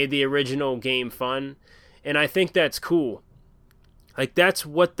 That made the original game fun. And I think that's cool. Like, that's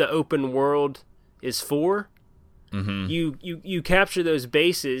what the open world is for. Mm-hmm. You capture those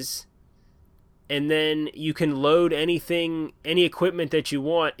bases, and then you can load any equipment that you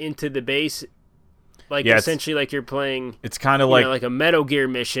want into the base. Like, essentially, like you're playing. It's kind of like It's kind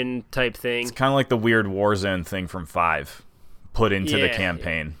of like the weird Warzone thing from 5, put into the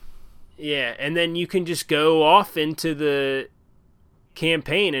campaign. Yeah, and then you can just go off into the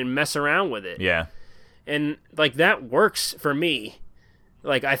campaign and mess around with it. Yeah, and, like, that works for me.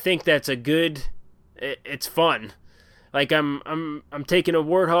 Like, I think that's a good. It's fun. Like, I'm taking a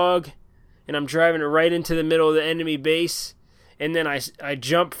warthog, and I'm driving it right into the middle of the enemy base, and then I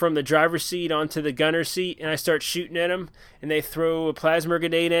jump from the driver's seat onto the gunner seat, and I start shooting at them, and they throw a plasma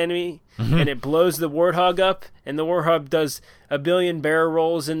grenade at me, and it blows the warthog up, and the warthog does a billion barrel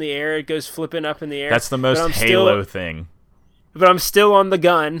rolls in the air. It goes flipping up in the air. That's the most Halo thing. But I'm still on the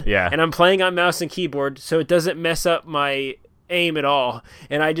gun, yeah, and I'm playing on mouse and keyboard, so it doesn't mess up my aim at all.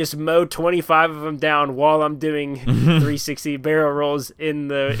 And I just mow 25 of them down while I'm doing 360 barrel rolls in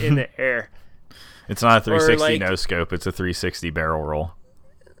the air. It's not a 360 no scope, it's a 360 barrel roll.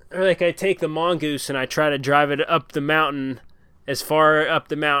 Or like I take the mongoose and I try to drive it up the mountain, as far up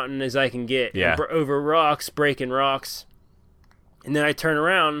the mountain as I can get, over rocks, breaking rocks. And then I turn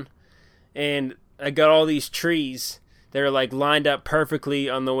around and I got all these trees that are like lined up perfectly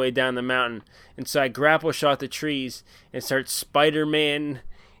on the way down the mountain. And so I grapple shot the trees and start Spider-Man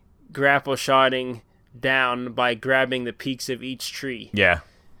grapple shotting down by grabbing the peaks of each tree. Yeah.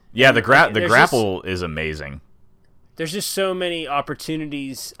 Yeah, the grapple is amazing. There's just so many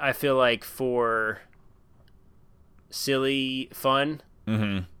opportunities, I feel like, for silly fun.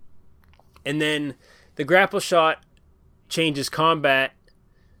 Mm-hmm. And then the grapple shot changes combat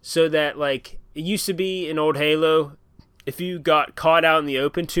so that, like, it used to be in old Halo, if you got caught out in the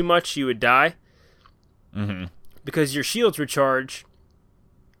open too much, you would die. Mm-hmm. Because your shields would charge.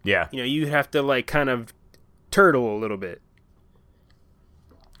 Yeah. You know, you'd have to, like, kind of turtle a little bit.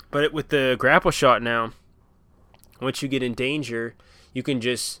 But with the grapple shot now, once you get in danger, you can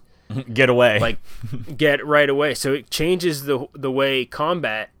just get away, like get right away. So it changes the way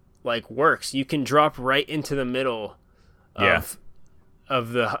combat like works. You can drop right into the middle of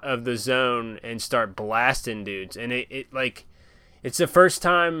the zone and start blasting dudes. And it like it's the first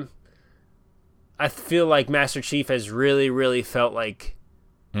time I feel like Master Chief has really felt like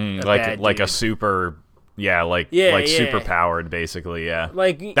a super. Yeah, super powered, basically. Yeah,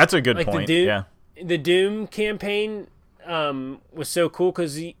 like that's a good point. The Doom campaign was so cool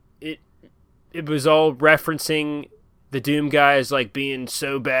because it was all referencing the Doom guys like being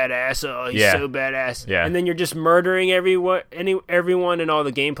so badass. Oh, he's so badass. Yeah, and then you're just murdering everyone in all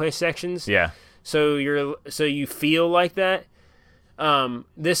the gameplay sections. Yeah, so you feel like that.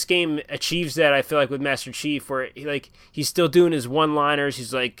 This game achieves that. I feel like with Master Chief, where he's still doing his one-liners.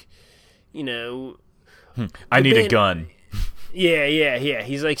 He's like, you know. I need a gun. Yeah.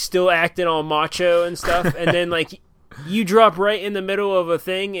 He's like still acting all macho and stuff, and then like you drop right in the middle of a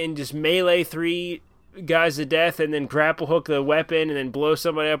thing and just melee 3 guys to death, and then grapple hook the weapon, and then blow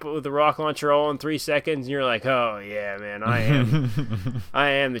somebody up with a rocket launcher all in 3 seconds. And you're like, oh yeah, man, I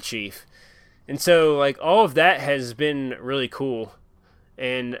am the Chief. And so like all of that has been really cool,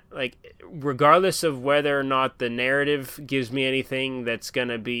 and like regardless of whether or not the narrative gives me anything that's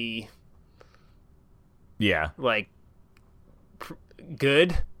gonna be. Yeah. Like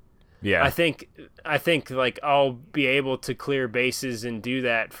good. Yeah. I think like I'll be able to clear bases and do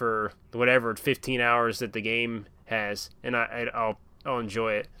that for whatever 15 hours that the game has, and I'll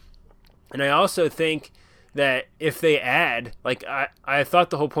enjoy it. And I also think that if they add, like I thought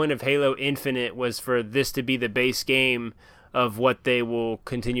the whole point of Halo Infinite was for this to be the base game of what they will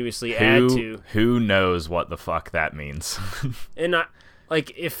continuously add to. Who knows what the fuck that means? And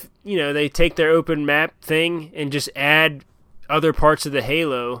like, if, you know, they take their open map thing and just add other parts of the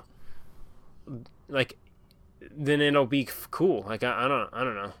Halo, like, then it'll be cool. Like, I don't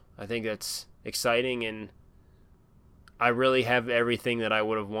know. I think that's exciting, and I really have everything that I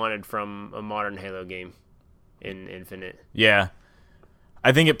would have wanted from a modern Halo game in Infinite. Yeah.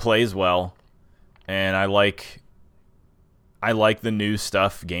 I think it plays well, and I like the new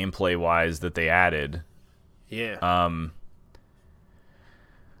stuff gameplay-wise that they added. Yeah.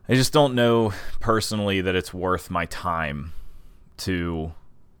 I just don't know personally that it's worth my time to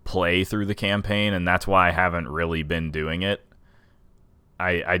play through the campaign, and that's why I haven't really been doing it.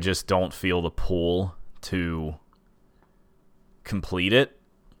 I just don't feel the pull to complete it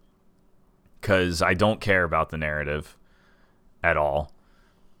because I don't care about the narrative at all.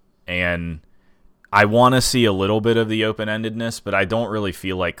 And I want to see a little bit of the open-endedness, but I don't really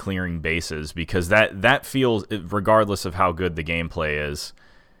feel like clearing bases because that feels, regardless of how good the gameplay is,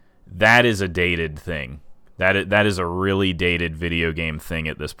 that is a dated thing. That is a really dated video game thing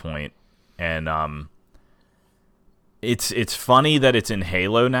at this point. And it's funny that it's in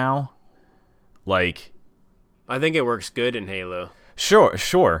Halo now. Like, I think it works good in Halo.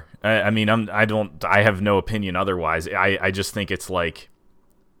 Sure. I mean, I have no opinion otherwise. I just think it's like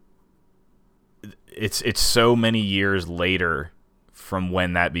it's so many years later from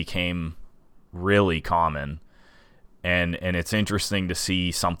when that became really common. And it's interesting to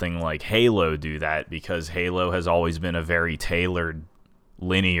see something like Halo do that, because Halo has always been a very tailored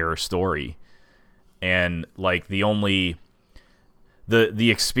linear story. And like the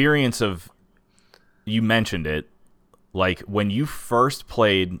experience of, you mentioned it, like when you first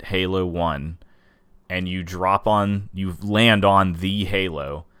played Halo 1 and you land on the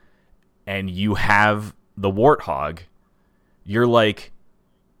Halo and you have the Warthog, you're like,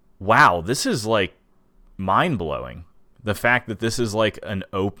 wow, this is like mind-blowing. The fact that this is like an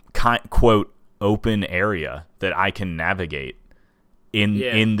quote open area that I can navigate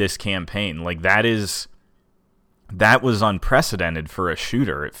in this campaign, like that was unprecedented for a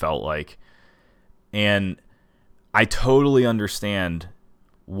shooter, it felt like. And I totally understand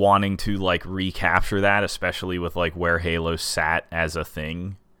wanting to like recapture that, especially with like where Halo sat as a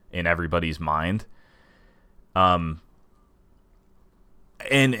thing in everybody's mind.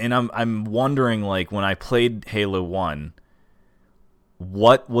 And I'm wondering, like, when I played Halo 1,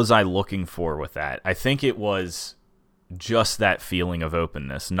 what was I looking for with that? I think it was just that feeling of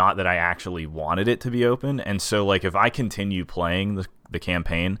openness, not that I actually wanted it to be open. And so, like, if I continue playing the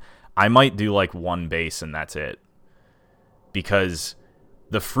campaign, I might do, like, one base and that's it. Because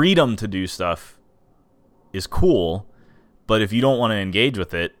the freedom to do stuff is cool, but if you don't want to engage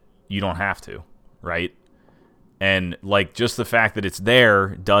with it, you don't have to, right? And, like, just the fact that it's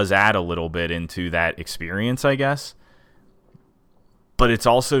there does add a little bit into that experience, I guess. But it's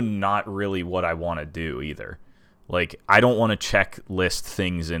also not really what I want to do either. Like, I don't want to checklist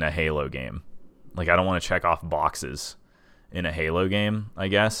things in a Halo game. Like, I don't want to check off boxes in a Halo game, I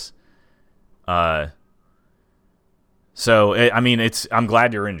guess. So, I mean, I'm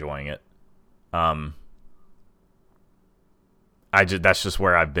glad you're enjoying it. That's just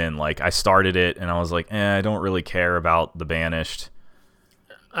where I've been. Like, I started it and I was like, I don't really care about the Banished.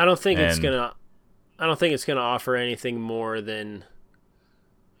 I don't think it's gonna offer anything more than,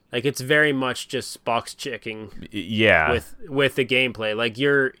 like, it's very much just box checking. Yeah. With the gameplay, like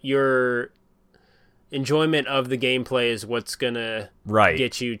your enjoyment of the gameplay is what's gonna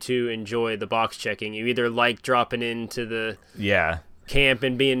get you to enjoy the box checking. You either like dropping into the camp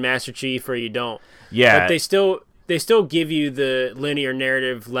and being Master Chief, or you don't. Yeah. But they still give you the linear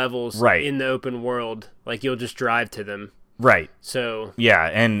narrative levels in the open world. Like, you'll just drive to them. Right. So yeah,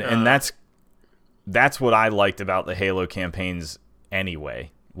 and that's what I liked about the Halo campaigns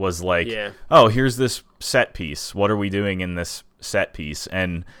anyway. Was like, oh, here's this set piece. What are we doing in this set piece?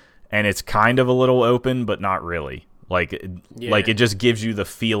 And it's kind of a little open, but not really. Like it just gives you the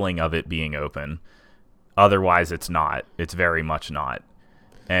feeling of it being open. Otherwise, it's not. It's very much not.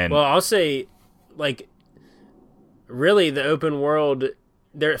 And well, I'll say, like, really, the open world,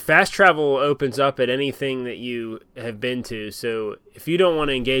 fast travel opens up at anything that you have been to. So if you don't want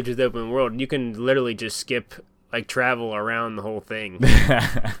to engage with the open world, you can literally just skip, like, travel around the whole thing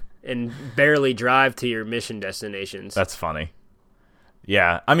and barely drive to your mission destinations. That's funny.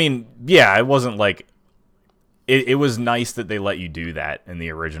 Yeah, I mean, yeah, it wasn't like it was nice that they let you do that in the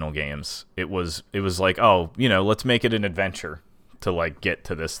original games. It was like, oh, let's make it an adventure to, like, get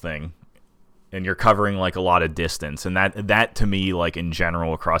to this thing. And you're covering, like, a lot of distance. And that to me, like, in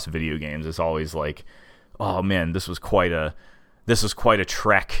general across video games, is always like, oh man, this was quite a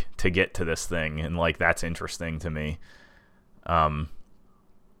trek to get to this thing, and, like, that's interesting to me. But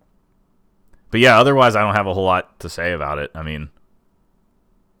yeah, otherwise I don't have a whole lot to say about it. I mean,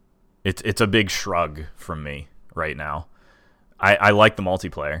 it's a big shrug from me right now. I like the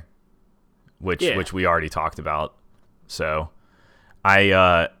multiplayer, which we already talked about. So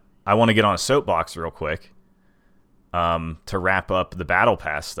I want to get on a soapbox real quick to wrap up the Battle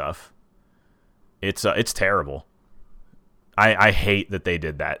Pass stuff. It's terrible. I hate that they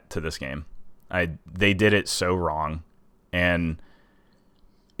did that to this game. They did it so wrong, and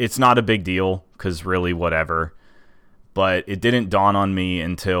it's not a big deal because really whatever. But it didn't dawn on me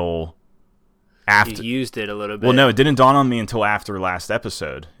until after you used it a little bit. Well, no, it didn't dawn on me until after last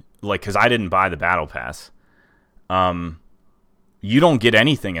episode, like, because I didn't buy the Battle Pass. You don't get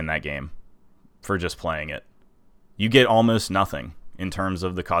anything in that game for just playing it. You get almost nothing in terms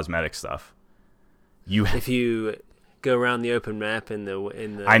of the cosmetic stuff. If you go around the open map in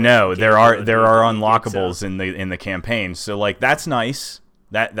the I know there are unlockables in the campaign, so, like, that's nice.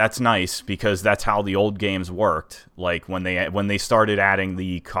 That's nice because that's how the old games worked. Like, when they started adding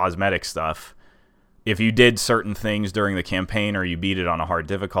the cosmetic stuff, if you did certain things during the campaign or you beat it on a hard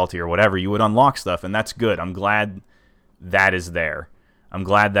difficulty or whatever, you would unlock stuff, and that's good. I'm glad that is there. I'm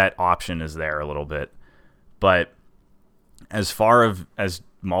glad that option is there a little bit. But as far as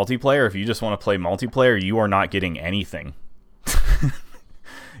multiplayer, if you just want to play multiplayer, you are not getting anything.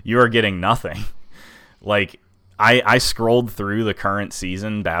 You are getting nothing. Like, I scrolled through the current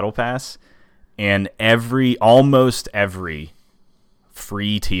season battle pass, and almost every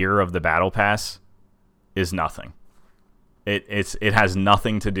free tier of the battle pass is nothing. It has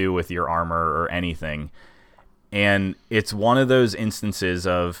nothing to do with your armor or anything. And it's one of those instances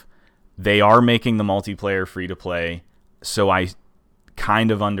of they are making the multiplayer free to play, so I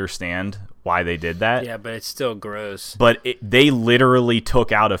kind of understand why they did that. Yeah, but it's still gross. But they literally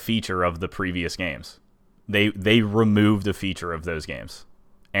took out a feature of the previous games. They removed a feature of those games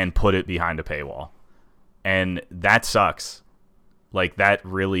and put it behind a paywall. And that sucks. Like, that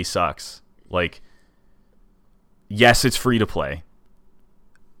really sucks. Like, yes, it's free to play.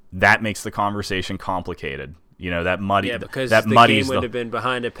 That makes the conversation complicated. You know, that muddy. Yeah, because that the game would have been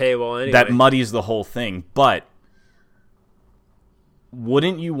behind a paywall anyway. That muddies the whole thing. But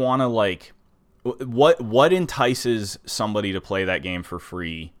wouldn't you want to, like, what entices somebody to play that game for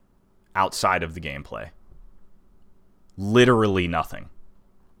free outside of the gameplay? Literally nothing.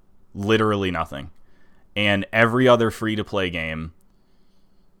 Literally nothing. And every other free-to-play game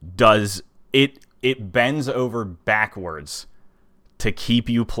does it. It bends over backwards to keep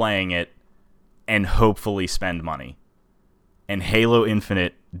you playing it and hopefully spend money. And Halo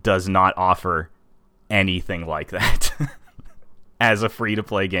Infinite does not offer anything like that as a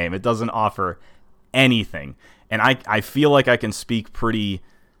free-to-play game. It doesn't offer anything. And I feel like I can speak pretty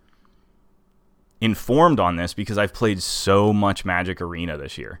informed on this because I've played so much Magic Arena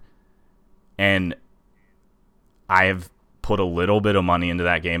this year. And I have put a little bit of money into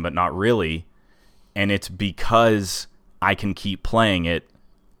that game, but not really. And it's because I can keep playing it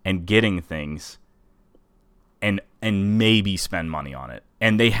and getting things and maybe spend money on it.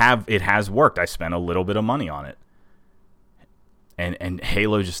 And it has worked. I spent a little bit of money on it. And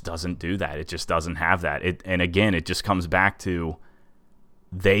Halo just doesn't do that. It just doesn't have that. And again, it just comes back to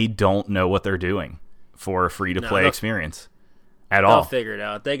they don't know what they're doing for a free-to-play experience at all. They'll figure it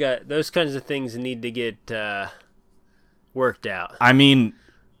out. They got those kinds of things need to get worked out. I mean,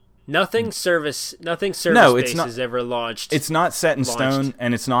 nothing service based has ever launched. It's not set in stone,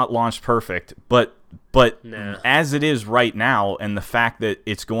 and it's not launched perfect. But as it is right now, and the fact that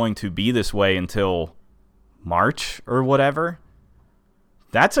it's going to be this way until March or whatever,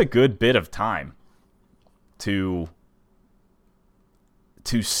 that's a good bit of time to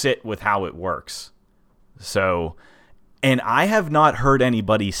sit with how it works. So, and I have not heard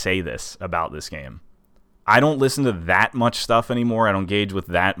anybody say this about this game. I don't listen to that much stuff anymore. I don't engage with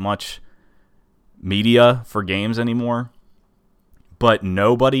that much media for games anymore. But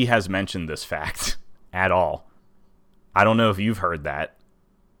nobody has mentioned this fact at all. I don't know if you've heard that,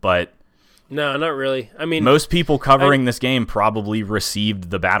 but no, not really. I mean, most people covering this game probably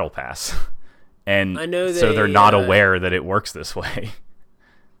received the Battle Pass. And I know so they're not aware that it works this way.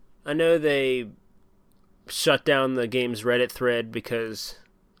 I know they shut down the game's Reddit thread because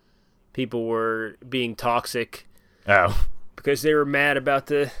people were being toxic. Oh. Because they were mad about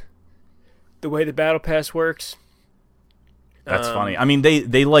the way the Battle Pass works. That's funny. I mean,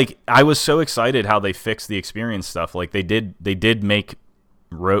 they like, I was so excited how they fixed the experience stuff. Like they did make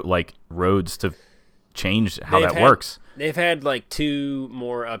roads to change how that works. They've had like 2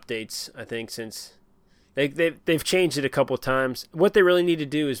 more updates, I think, since they've changed it a couple of times. What they really need to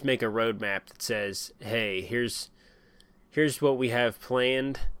do is make a roadmap that says, "Hey, here's what we have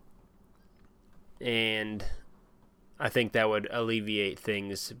planned," and I think that would alleviate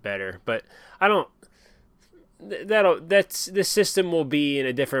things better. But I don't. This system will be in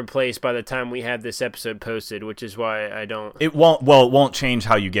a different place by the time we have this episode posted, which is why I don't. It won't change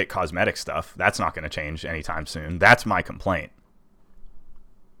how you get cosmetic stuff. That's not going to change anytime soon. That's my complaint.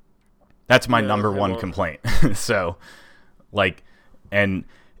 That's my number one complaint. So, like, and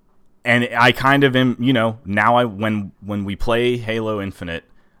I kind of am, you know, now when we play Halo Infinite,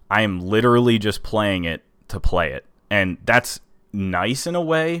 I am literally just playing it to play it. And that's nice in a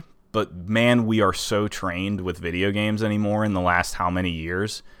way, but man, we are so trained with video games anymore in the last how many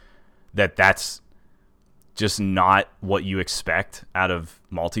years that's just not what you expect out of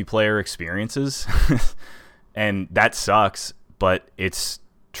multiplayer experiences. And that sucks, but it's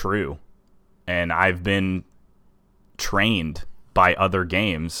true. And I've been trained by other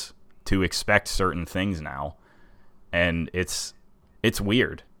games to expect certain things now. And it's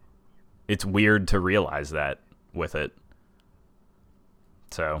weird. It's weird to realize that with it.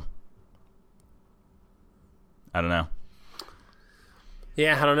 So, I don't know.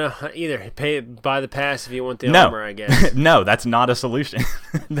 Yeah, I don't know either. Buy the pass if you want the armor, I guess. No, that's not a solution.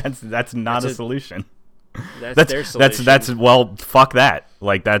 that's not a solution. That's their solution. Well, fuck that.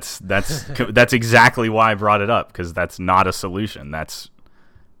 Like that's exactly why I brought it up, because that's not a solution. That's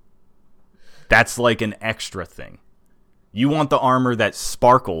That's like an extra thing. You want the armor that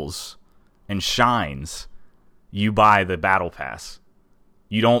sparkles and shines, you buy the battle pass.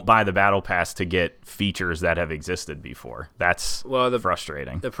 You don't buy the battle pass to get features that have existed before. That's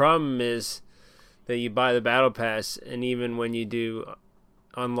frustrating. The problem is that you buy the battle pass, and even when you do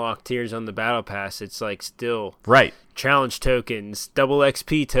unlock tiers on the battle pass, it's like still challenge tokens, double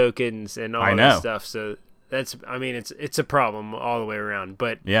XP tokens, and all that stuff. So it's a problem all the way around.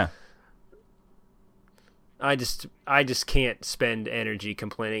 But yeah, I just can't spend energy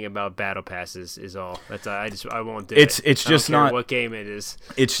complaining about battle passes. Is all. I won't do it. It's just not what game it is.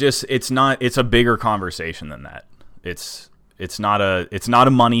 It's a bigger conversation than that. It's not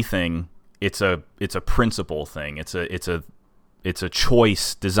a money thing. It's a principle thing. It's a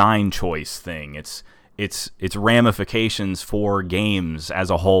design choice thing. It's ramifications for games as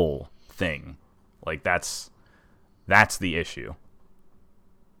a whole thing. Like that's the issue.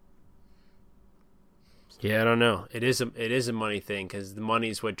 Yeah, I don't know. It is a money thing, because the money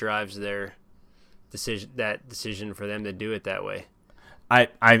is what drives their decision for them to do it that way.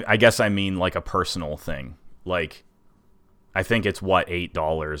 I guess I mean like a personal thing. Like, I think it's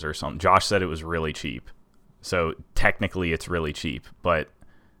 $8 or something. Josh said it was really cheap, so technically it's really cheap. But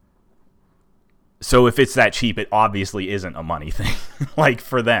so if it's that cheap, it obviously isn't a money thing. Like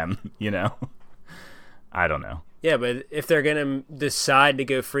for them, I don't know. Yeah, but if they're gonna decide to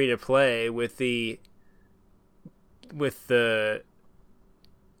go free to play with the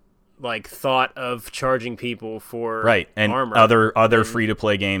like thought of charging people for and armor, other free to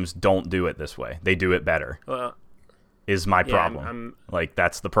play games don't do it this way. They do it better. Well, is my problem.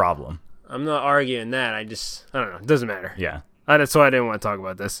 That's the problem. I'm not arguing that. I don't know. It doesn't matter. Yeah. That's why I didn't want to talk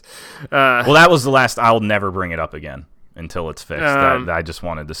about this. Well, that was the last. I'll never bring it up again until it's fixed. I just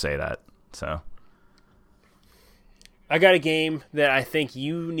wanted to say that. So I got a game that I think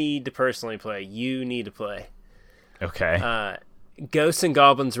you need to personally play. You need to play. Okay. Ghosts and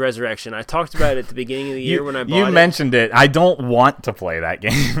Goblins Resurrection. I talked about it at the beginning of the year when I bought it. You mentioned it. I don't want to play that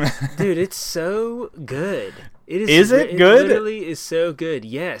game. Dude, it's so good. Is it good? It literally is so good.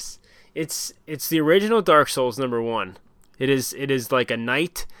 Yes. It's the original Dark Souls #1. It is like a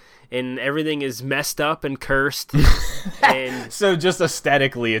knight, and everything is messed up and cursed. And so just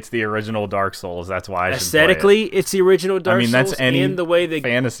aesthetically, it's the original Dark Souls. That's why I should aesthetically, it's the original Dark Souls. That's any and the way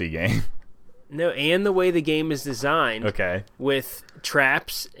fantasy game. No, and the way the game is designed. Okay. With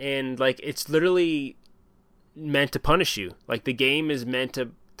traps, and like it's literally meant to punish you. Like the game is meant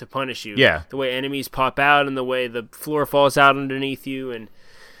to punish you. Yeah. The way enemies pop out, and the way the floor falls out underneath you,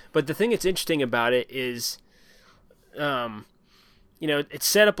 but the thing that's interesting about it is, it's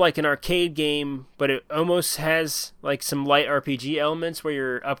set up like an arcade game, but it almost has like some light RPG elements where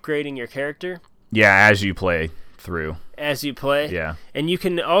you're upgrading your character. Yeah, as you play through. Yeah. And you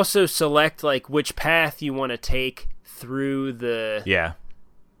can also select like which path you want to take through the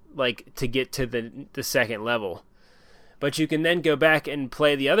like to get to the second level. But you can then go back and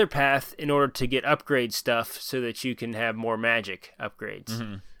play the other path in order to get upgrade stuff so that you can have more magic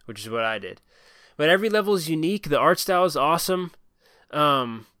upgrades, which is what I did. But every level is unique. The art style is awesome.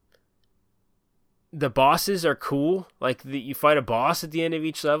 The bosses are cool. Like you fight a boss at the end of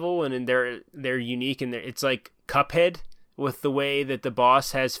each level, and they're unique, and it's like Cuphead with the way that the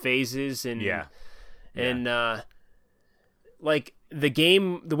boss has phases and like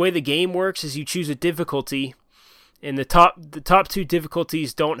the way the game works is you choose a difficulty, and the top two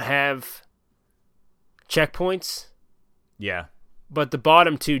difficulties don't have checkpoints. Yeah. But the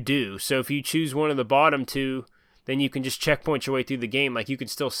bottom two do. So if you choose one of the bottom two, then you can just checkpoint your way through the game. Like you can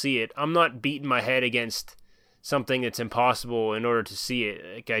still see it. I'm not beating my head against something that's impossible in order to see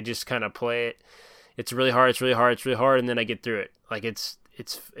it. Like I just kind of play it. It's really hard. It's really hard. It's really hard, and then I get through it. Like it's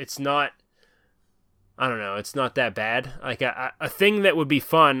not. I don't know. It's not that bad. Like a thing that would be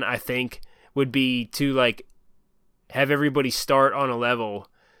fun, I think, would be to like have everybody start on a level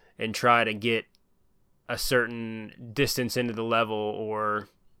and try to get a certain distance into the level, or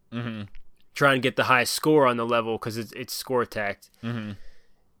try and get the highest score on the level because it's score attacked. And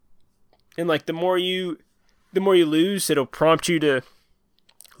like the more you lose, it'll prompt you to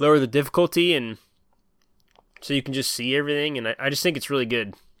lower the difficulty, and so you can just see everything. And I just think it's really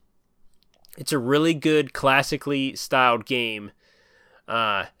good. It's a really good classically styled game.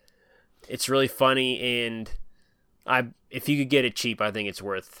 It's really funny, and if you could get it cheap, I think it's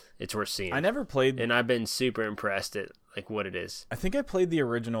worth seeing. I never played, and I've been super impressed at like what it is. I think I played the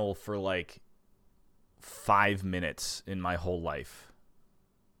original for like 5 minutes in my whole life,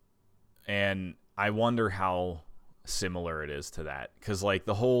 and I wonder how similar it is to that, because like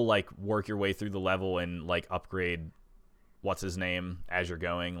the whole like work your way through the level and like upgrade what's his name as you're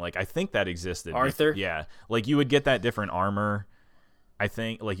going. Like, I think that existed. Arthur? Yeah. Like, you would get that different armor. I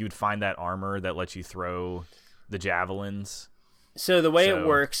think, like, you would find that armor that lets you throw the javelins. So the way it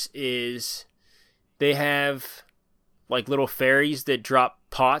works is they have, like, little fairies that drop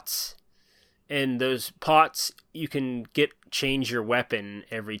pots, and those pots you can change your weapon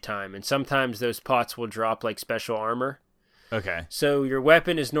every time, and sometimes those pots will drop, like, special armor. Okay. So your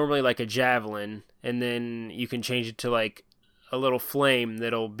weapon is normally like a javelin, and then you can change it to, like, a little flame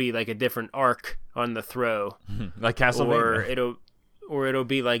that'll be like a different arc on the throw. Like Castlevania. Or it'll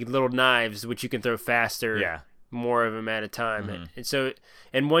be like little knives, which you can throw faster. Yeah. More of them at a time.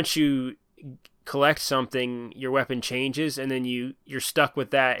 And once you collect something, your weapon changes, and then you're stuck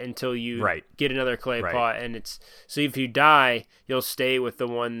with that until you get another clay pot. And so if you die, you'll stay with the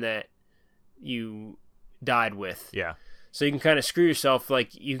one that you died with. Yeah. So you can kind of screw yourself.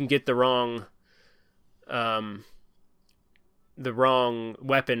 Like, you can get the wrong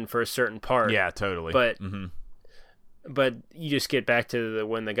weapon for a certain part. Yeah, totally. But you just get back to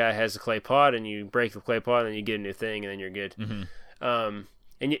when the guy has the clay pot, and you break the clay pot, and then you get a new thing, and then you're good.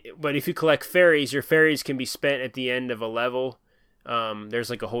 But if you collect fairies, your fairies can be spent at the end of a level. There's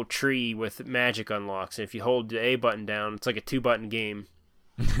like a whole tree with magic unlocks, and if you hold the A button down, it's like a 2-button game.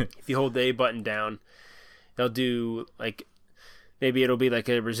 If you hold the A button down, they'll do, like, maybe it'll be like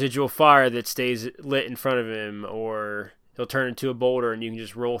a residual fire that stays lit in front of him, or he'll turn into a boulder and you can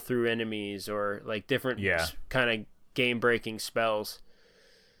just roll through enemies, or like different kind of game-breaking spells.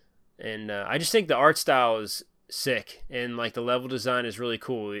 And I just think the art style is sick, and like the level design is really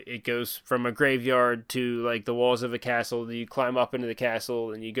cool. It goes from a graveyard to like the walls of a castle. You climb up into the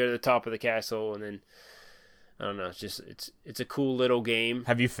castle, and you go to the top of the castle, and then I don't know. It's just it's a cool little game.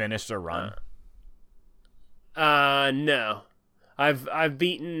 Have you finished a run? No. I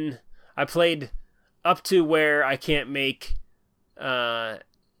played up to where I can't make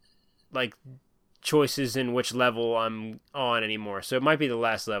like choices in which level I'm on anymore. So it might be the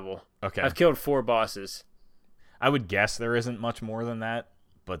last level. Okay. I've killed 4 bosses. I would guess there isn't much more than that,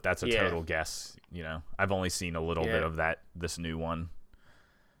 but that's a total guess, you know. I've only seen a little bit of this new one.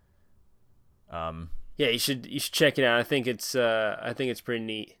 Yeah, you should check it out. I think it's pretty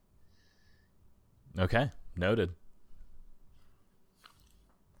neat. Okay. Noted.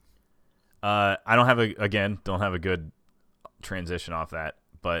 I don't have a good transition off that,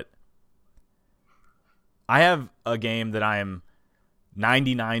 but I have a game that I am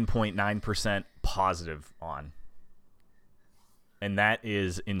 99.9% positive on, and that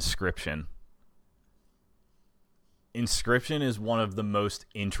is Inscription. Inscription is one of the most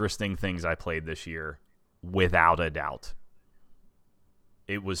interesting things I played this year, without a doubt.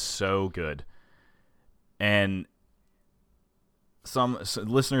 It was so good. And some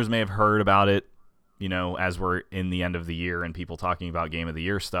listeners may have heard about it, you know, as we're in the end of the year and people talking about Game of the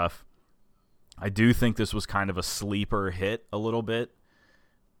Year stuff. I do think this was kind of a sleeper hit a little bit,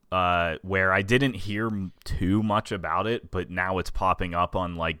 where I didn't hear too much about it, but now it's popping up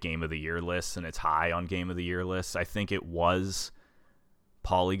on like Game of the Year lists, and it's high on Game of the Year lists. I think it was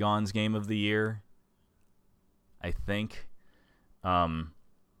Polygon's Game of the Year. I think.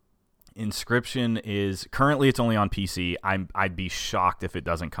 Inscription is currently, it's only on PC. I'd be shocked if it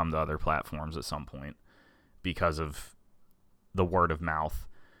doesn't come to other platforms at some point because of the word of mouth.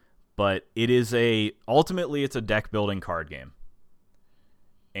 But it is ultimately it's a deck building card game.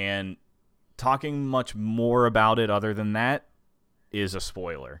 And talking much more about it other than that is a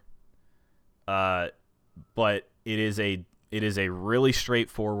spoiler. But it is a really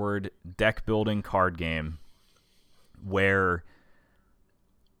straightforward deck building card game where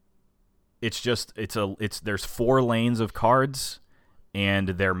there's 4 lanes of cards, and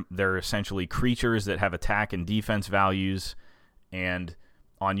they're essentially creatures that have attack and defense values, and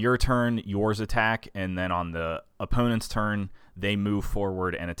on your turn, yours attack, and then on the opponent's turn, they move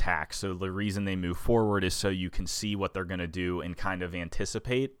forward and attack. So the reason they move forward is so you can see what they're going to do and kind of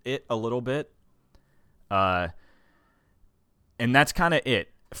anticipate it a little bit. And that's kind of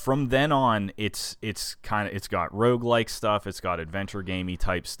it. From then on, it's got roguelike stuff, it's got adventure gamey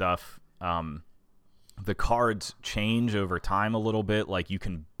type stuff. The cards change over time a little bit. Like, you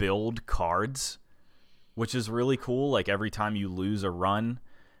can build cards, which is really cool. Like, every time you lose a run,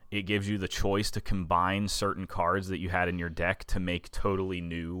 it gives you the choice to combine certain cards that you had in your deck to make totally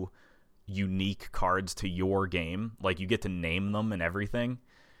new, unique cards to your game. Like, you get to name them and everything.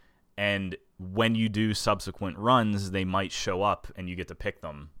 And when you do subsequent runs, they might show up and you get to pick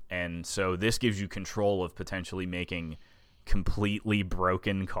them. And so this gives you control of potentially making completely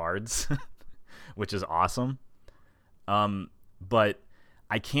broken cards, which is awesome. But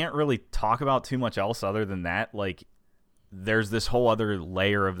I can't really talk about too much else other than that. Like, there's this whole other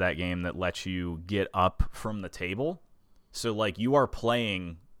layer of that game that lets you get up from the table. So, like, you are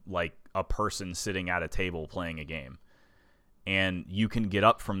playing like a person sitting at a table playing a game. And you can get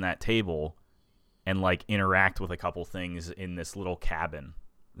up from that table and, like, interact with a couple things in this little cabin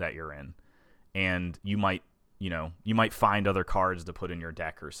that you're in. And you might find other cards to put in your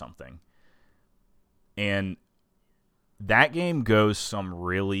deck or something. And that game goes some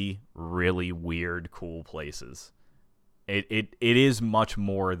really, really weird, cool places. It is much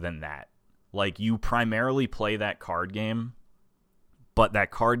more than that. Like, you primarily play that card game, but that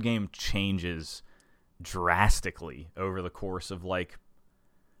card game changes drastically over the course of, like,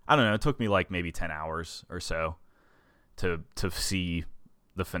 I don't know, it took me like maybe 10 hours or so to see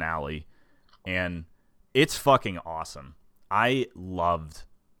the finale, and it's fucking awesome. I loved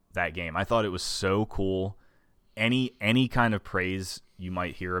that game. I thought it was so cool. Any kind of praise you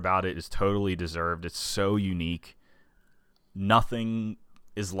might hear about it is totally deserved. It's so unique. Nothing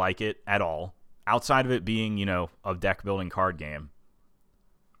is like it at all. Outside of it being, a deck building card game,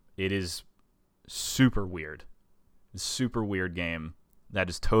 it is super weird. It's a super weird game that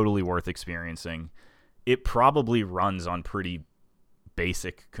is totally worth experiencing. It probably runs on pretty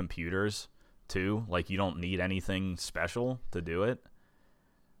basic computers too. Like, you don't need anything special to do it.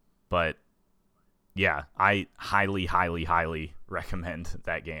 But yeah, I highly, highly, highly recommend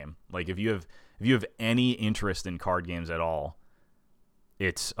that game. Like, if you have any interest in card games at all,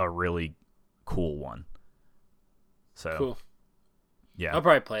 it's a really cool one. So cool. Yeah, I'll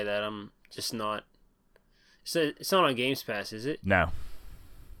probably play that. I'm just not. It's not on Games Pass, is it? No.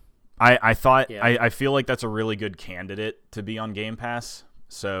 I thought I feel like that's a really good candidate to be on Game Pass.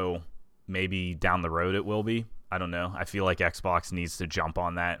 So maybe down the road it will be. I don't know. I feel like Xbox needs to jump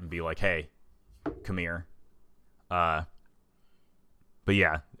on that and be like, hey, come here. But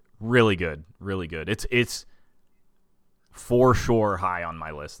yeah, really good. Really good. It's for sure high on my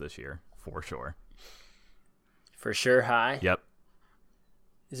list this year. For sure. For sure high? Yep.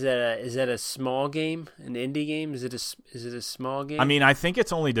 Is that a small game? An indie game? Is it a small game? I mean, I think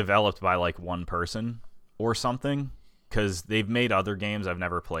it's only developed by like one person or something, because they've made other games. I've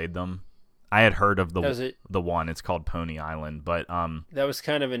never played them. I had heard of the one. It's called Pony Island, but that was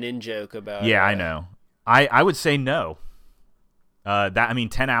kind of an in-joke about. Yeah, I know. I would say no.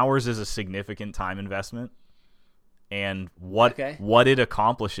 10 hours is a significant time investment, and what it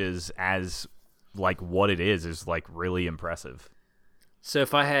accomplishes as like what it is like really impressive. So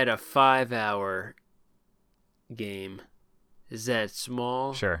if I had a 5-hour game, is that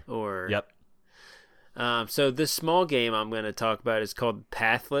small? Sure. Or yep. So this small game I'm going to talk about is called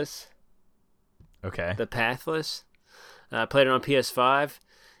Pathless. Okay. The Pathless. I played it on PS5.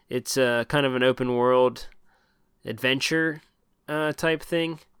 It's kind of an open world adventure type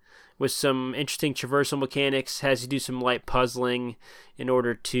thing with some interesting traversal mechanics. Has you do some light puzzling in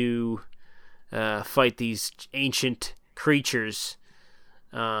order to fight these ancient creatures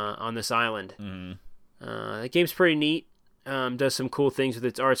on this island. Mm. The game's pretty neat. Does some cool things with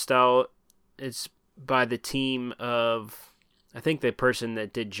its art style. It's by the team of, I think, the person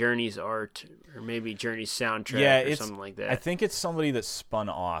that did Journey's art, or maybe Journey's soundtrack, or something like that. I think it's somebody that spun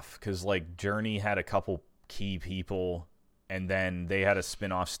off, because like Journey had a couple key people, and then they had a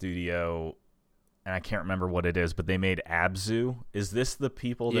spin-off studio, and I can't remember what it is, but they made Abzu. Is this the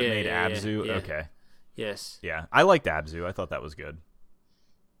people that made Abzu? Yeah. Okay. Yes. Yeah, I liked Abzu. I thought that was good.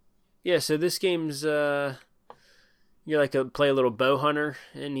 Yeah, so this game's you're like play a little bow hunter,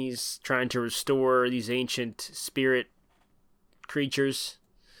 and he's trying to restore these ancient spirit creatures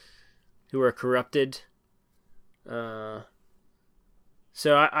who are corrupted. So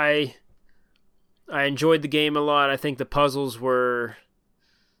I enjoyed the game a lot. I think the puzzles were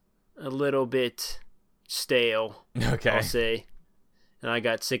a little bit stale, okay, I'll say, and I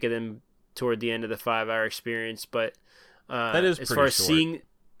got sick of them toward the end of the 5-hour experience. But that is as pretty far as short.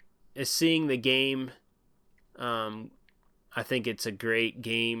 seeing the game, I think it's a great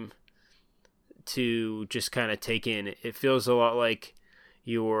game to just kind of take in. It feels a lot like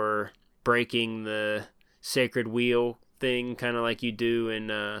you're breaking the sacred wheel thing, kind of like you do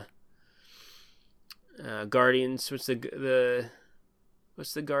in Guardians. What's the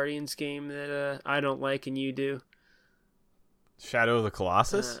Guardians game that I don't like and you do? Shadow of the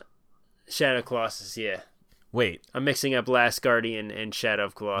Colossus? Shadow of Colossus, yeah. Wait. I'm mixing up Last Guardian and Shadow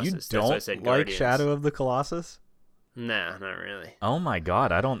of Colossus. You That's why I said don't like Guardians. Shadow of the Colossus? No, not really. Oh my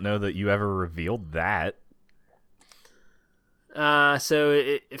god, I don't know that you ever revealed that. So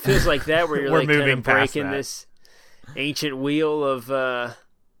it feels like that, where you're We're like kind moving of past breaking that. this ancient wheel of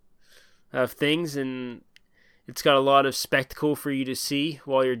things, and it's got a lot of spectacle for you to see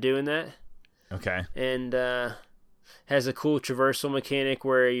while you're doing that. Okay. And has a cool traversal mechanic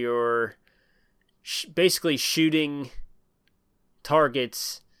where you're basically shooting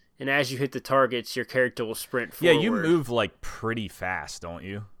targets, and as you hit the targets, your character will sprint forward. Yeah, you move like pretty fast, don't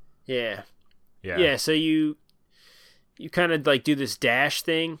you? Yeah. Yeah, so you kind of like do this dash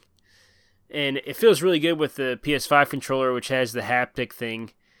thing, and it feels really good with the PS5 controller, which has the haptic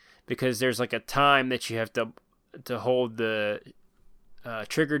thing, because there's like a time that you have to hold the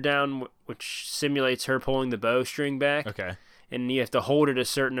trigger down, which simulates her pulling the bowstring back. Okay. And you have to hold it a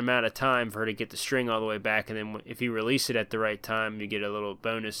certain amount of time for her to get the string all the way back, and then if you release it at the right time, you get a little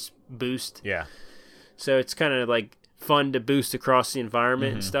bonus boost. Yeah. So it's kind of like fun to boost across the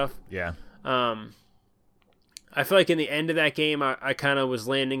environment and stuff. Yeah. I feel like in the end of that game, I kind of was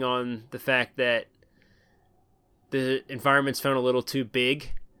landing on the fact that the environments felt a little too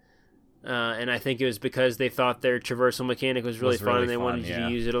big. And I think it was because they thought their traversal mechanic was really fun and they wanted you to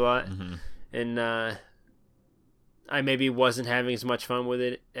use it a lot. Mm-hmm. And I maybe wasn't having as much fun with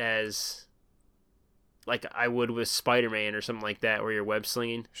it as like I would with Spider-Man or something like that, where you're web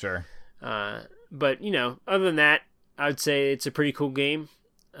slinging. Sure. But, you know, other than that, I would say it's a pretty cool game.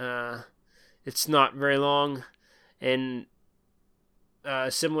 It's not very long, and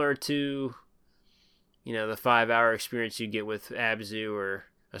similar to, you know, the 5-hour experience you get with Abzu or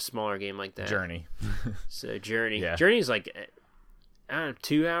a smaller game like that. Journey. So Journey. Yeah. Journey is like, I don't know,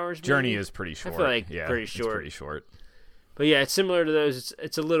 2 hours maybe? Journey is pretty short. I feel like pretty short. It's pretty short. But yeah, it's similar to those.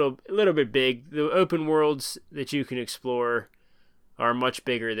 It's a little bit big. The open worlds that you can explore are much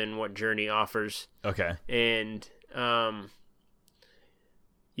bigger than what Journey offers. Okay. And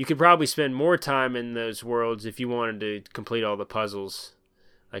you could probably spend more time in those worlds if you wanted to complete all the puzzles.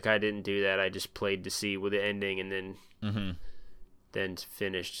 Like, I didn't do that. I just played to see with the ending and then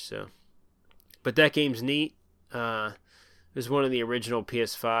finished. So, but that game's neat. It was one of the original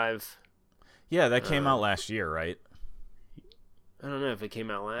PS5. Yeah, that came out last year, right? I don't know if it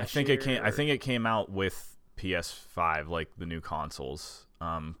came out last year. I think it came out with PS5, like the new consoles,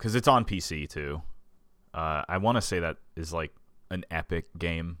 because it's on PC too. I want to say that is like an Epic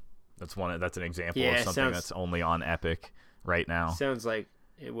game. That's an example of something that's only on Epic right now. Sounds like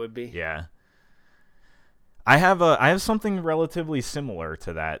it would be. Yeah. I have something relatively similar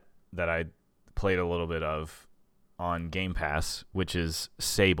to that I played a little bit of on Game Pass, which is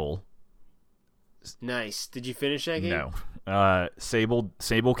Sable. Nice. Did you finish that game? No.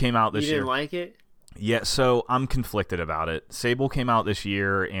 Sable came out this year. You didn't like it? Yeah, so I'm conflicted about it. Sable came out this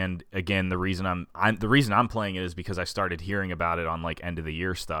year, and again, the reason I'm playing it is because I started hearing about it on like end of the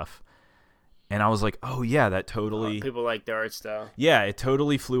year stuff, and I was like, oh yeah, that totally. People like the art style. Yeah, it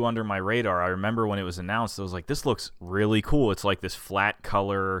totally flew under my radar. I remember when it was announced, I was like, this looks really cool. It's like this flat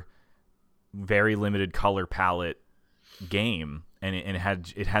color, very limited color palette game, and it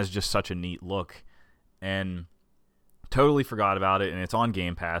has just such a neat look, and totally forgot about it, and it's on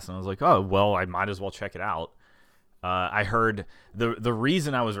Game Pass, and I was like, oh, well, I might as well check it out. I heard the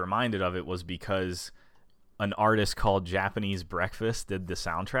reason I was reminded of it was because an artist called Japanese Breakfast did the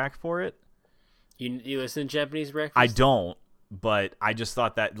soundtrack for it. You listen to Japanese Breakfast? I don't, but I just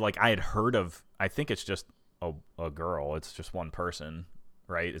thought that, like, I had heard of, I think it's just a girl, it's just one person,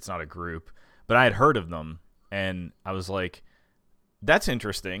 right? It's not a group, but I had heard of them, and I was like, that's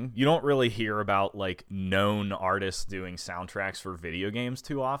interesting. You don't really hear about like known artists doing soundtracks for video games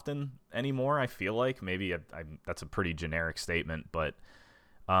too often anymore. I feel like maybe that's a pretty generic statement, but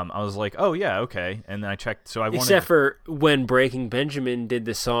I was like, oh yeah, okay. And then I checked. So except for when Breaking Benjamin did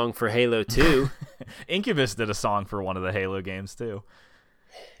the song for Halo 2. Incubus did a song for one of the Halo games too.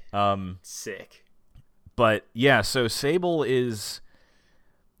 Sick. But yeah, so Sable is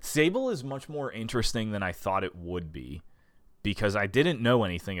much more interesting than I thought it would be, because I didn't know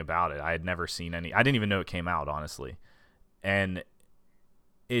anything about it. I had never seen any. I didn't even know it came out, honestly. And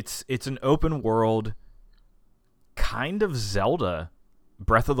it's an open world, kind of Zelda,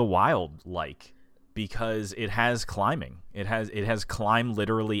 Breath of the Wild like, because it has climbing. It has climb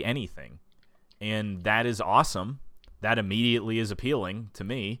literally anything, and that is awesome. That immediately is appealing to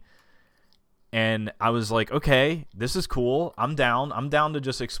me. And I was like, okay, this is cool. I'm down. I'm down to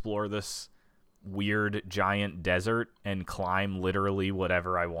just explore this weird giant desert and climb literally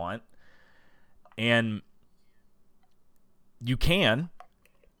whatever I want. And you can,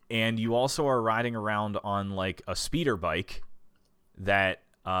 and you also are riding around on like a speeder bike that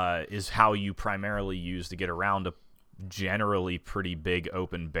is how you primarily use to get around a generally pretty big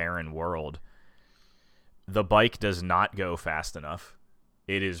open barren world. The bike does not go fast enough.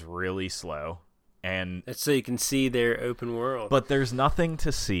 It is really slow. And that's so you can see their open world. But there's nothing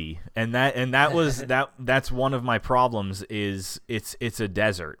to see. And that was that's one of my problems is it's a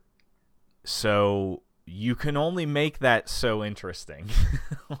desert. So you can only make that so interesting.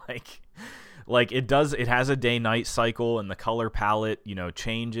 Like it has a day-night cycle, and the color palette,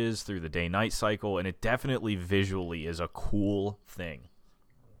 changes through the day-night cycle, and it definitely visually is a cool thing.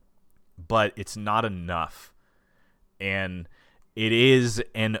 But it's not enough. And it is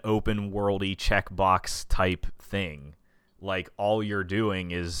an open worldy checkbox type thing. Like, all you're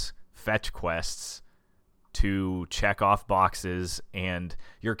doing is fetch quests to check off boxes, and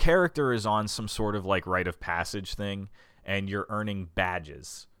your character is on some sort of like rite of passage thing, and you're earning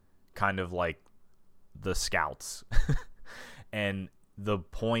badges, kind of like the scouts. And the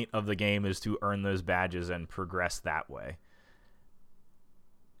point of the game is to earn those badges and progress that way.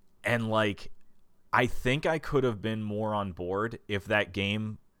 And like, I think I could have been more on board if that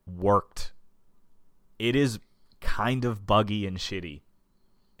game worked. It is kind of buggy and shitty.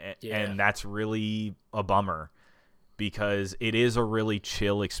 And that's really a bummer, because it is a really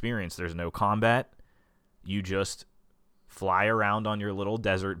chill experience. There's no combat. You just fly around on your little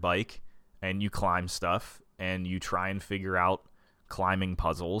desert bike, and you climb stuff, and you try and figure out climbing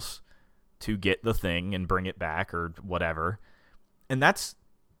puzzles to get the thing and bring it back or whatever. And that's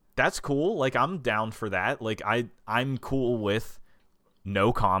cool. Like, I'm down for that. Like, I'm cool with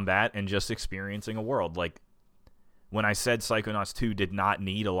no combat and just experiencing a world. Like, when I said Psychonauts 2 did not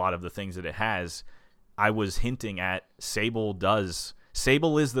need a lot of the things that it has, I was hinting at Sable does.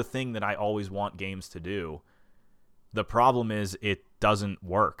 Sable is the thing that I always want games to do. The problem is it doesn't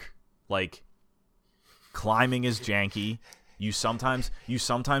work. Like, climbing is janky. You sometimes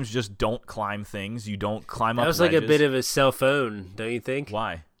just don't climb things. You don't climb up ledges. That was like a bit of a cell phone, don't you think?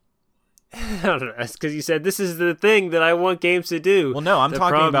 Why? I don't know. That's because you said this is the thing that I want games to do. Well, no, I'm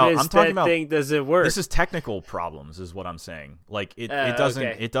talking about that thing doesn't work. This is technical problems, is what I'm saying. Like, it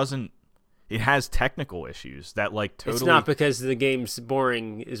doesn't. It has technical issues that, like, totally. It's not because the game's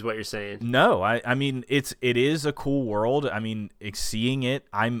boring, is what you're saying. No, I mean, it is a cool world. I mean, seeing it,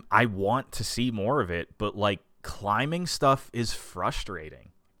 I want to see more of it, but like, climbing stuff is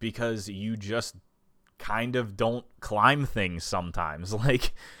frustrating because you just kind of don't climb things sometimes.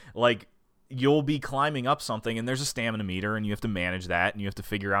 Like you'll be climbing up something and there's a stamina meter and you have to manage that and you have to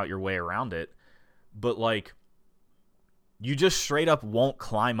figure out your way around it. But like, you just straight up won't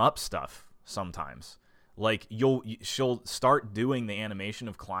climb up stuff sometimes. Like, she'll start doing the animation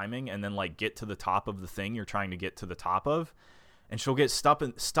of climbing and then like get to the top of the thing you're trying to get to the top of, and she'll get stuck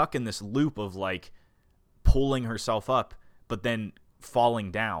in this loop of like pulling herself up but then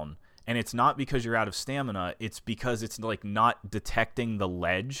falling down. And it's not because you're out of stamina, it's because it's like not detecting the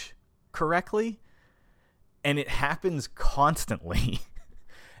ledge correctly. And it happens constantly.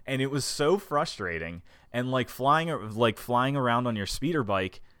 And it was so frustrating. And like flying around on your speeder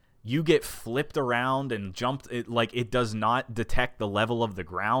bike, you get flipped around and jumped. It does not detect the level of the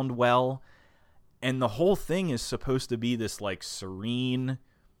ground well. And the whole thing is supposed to be this like serene,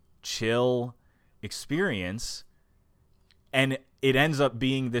 chill experience. And it ends up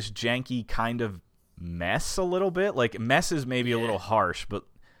being this janky kind of mess a little bit. Like, mess is maybe a little harsh, but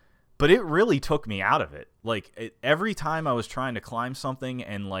it really took me out of it. Like, every time I was trying to climb something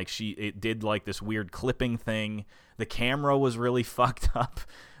and like it did like this weird clipping thing, the camera was really fucked up.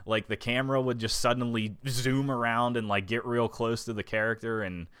 Like, the camera would just suddenly zoom around and like get real close to the character,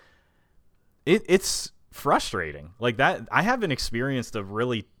 and it's frustrating. Like, that, I haven't experienced a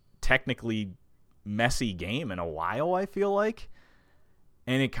really technically messy game in a while, I feel like.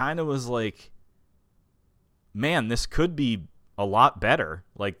 And it kind of was like, man, this could be a lot better.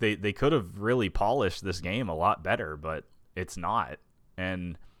 Like, they could have really polished this game a lot better, but it's not.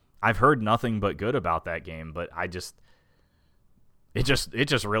 And I've heard nothing but good about that game, but it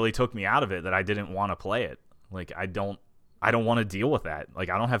just really took me out of it that I didn't want to play it. Like, I don't want to deal with that. Like,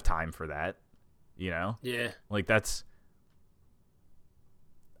 I don't have time for that, you know? Yeah. Like,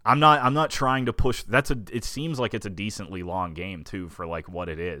 I'm not trying to push. It seems like it's a decently long game too for like what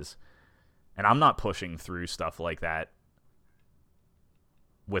it is. And I'm not pushing through stuff like that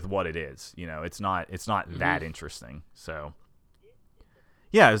with what it is, you know. It's not that interesting. So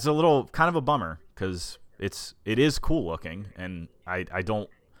yeah, it's a little kind of a bummer cuz it is cool looking, and I don't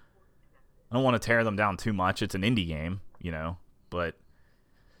want to tear them down too much. It's an indie game, you know, but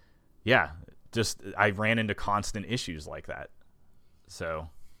yeah, just I ran into constant issues like that. So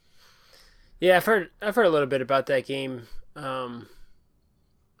yeah, I've heard a little bit about that game.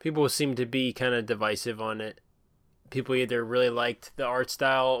 People seem to be kind of divisive on it. People either really liked the art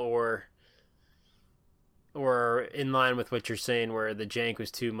style or in line with what you're saying, where the jank was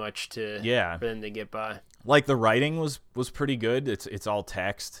too much for them to get by. Like, the writing was pretty good. It's all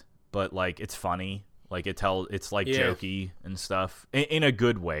text, but like it's funny. Like, it's like jokey and stuff in a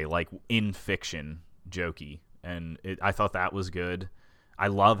good way, like in fiction jokey, and I thought that was good. I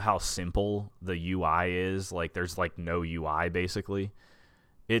love how simple the UI is. Like, there's like no UI basically.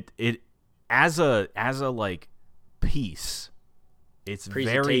 It as a like piece, it's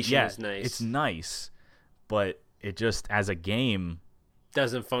very is nice. It's nice, but it just as a game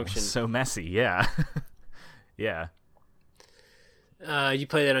doesn't function. So messy, yeah. Yeah. You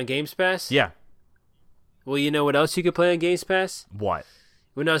play that on Games Pass? Yeah. Well, you know what else you could play on Games Pass? What?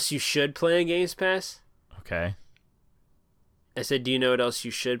 What else you should play on Games Pass? Okay. I said, do you know what else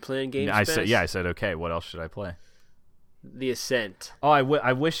you should play on Games Pass? I said, okay, what else should I play? The Ascent. Oh,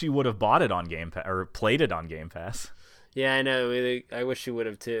 I wish you would have bought it on Game Pass, or played it on Game Pass. Yeah, I know. I wish you would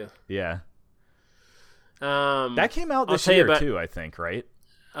have, too. Yeah. That came out this year, too, I think, right?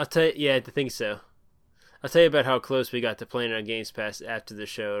 I'll tell you, yeah, I think so. I'll tell you about how close we got to playing it on Games Pass after the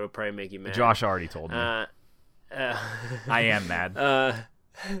show. It'll probably make you mad. Josh already told me. I am mad.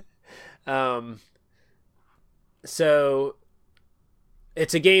 So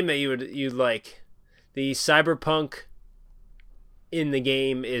it's a game that you'd like. The cyberpunk in the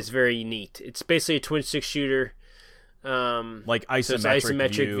game is very neat. It's basically a twin stick shooter. Like isometric, so it's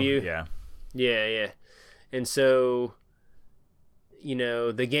isometric view. Yeah. Yeah. And so,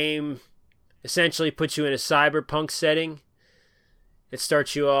 the game essentially puts you in a cyberpunk setting. It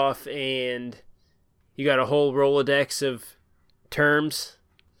starts you off and you got a whole Rolodex of terms.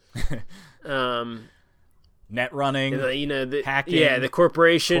 Net running, hacking. Yeah, the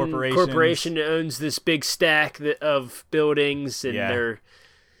corporation owns this big stack of buildings, and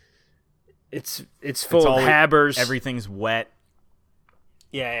it's full of habbers. Everything's wet.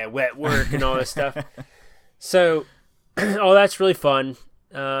 Yeah, wet work and all this stuff. So, that's really fun.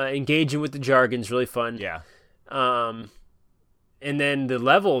 Engaging with the jargon's really fun. Yeah. And then the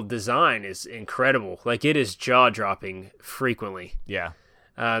level design is incredible. Like, it is jaw-dropping frequently. Yeah.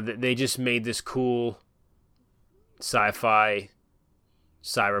 They just made this cool sci-fi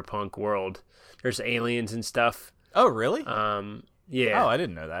cyberpunk world. There's aliens and stuff. Oh, really? Yeah. Oh, I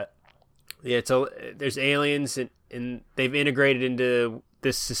didn't know that. Yeah, there's aliens and they've integrated into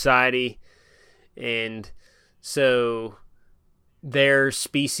this society, and so their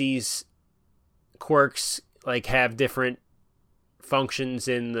species quirks like have different functions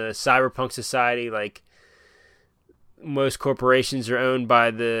in the cyberpunk society. Like, most corporations are owned by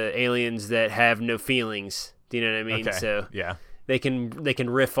the aliens that have no feelings. Do you know what I mean? Okay. So yeah, they can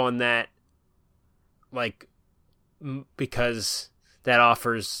riff on that, like, because that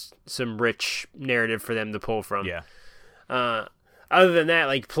offers some rich narrative for them to pull from. Yeah. Other than that,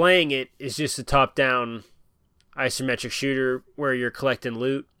 like, playing it is just a top-down isometric shooter where you're collecting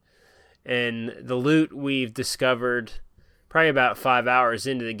loot, and the loot we've discovered probably about 5 hours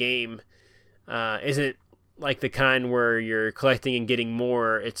into the game isn't like the kind where you're collecting and getting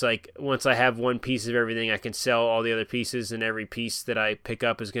more. It's like, once I have one piece of everything, I can sell all the other pieces, and every piece that I pick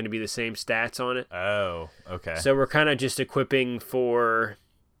up is going to be the same stats on it. Oh, okay. So we're kind of just equipping for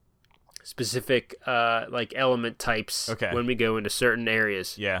specific like element types when we go into certain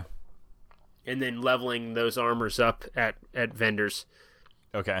areas. Yeah. And then leveling those armors up at vendors.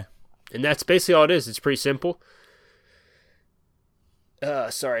 Okay. And that's basically all it is. It's pretty simple.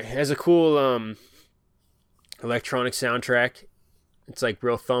 It has a cool electronic soundtrack. It's like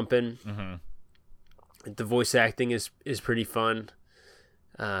real thumping. Mm-hmm. The voice acting is pretty fun,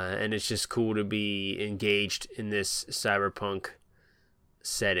 and it's just cool to be engaged in this cyberpunk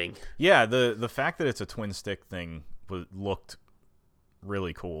setting. Yeah, the fact that it's a twin stick thing looked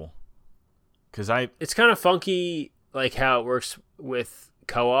really cool. It's kind of funky, like how it works with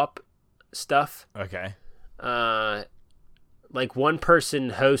co-op stuff. Okay. Like, one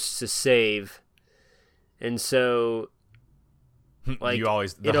person hosts a save. And so, like, you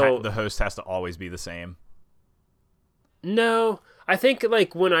always the host has to always be the same. No, I think,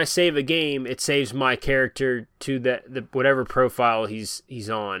 like, when I save a game, it saves my character to the whatever profile he's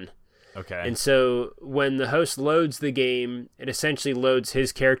on. Okay. And so when the host loads the game, it essentially loads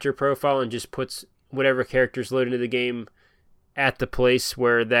his character profile and just puts whatever character's loaded into the game at the place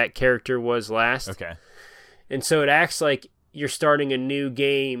where that character was last. Okay. And so it acts like you're starting a new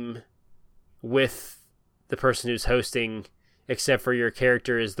game with the person who's hosting, except for your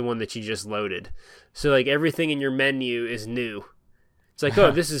character is the one that you just loaded. So, like, everything in your menu is new. It's like,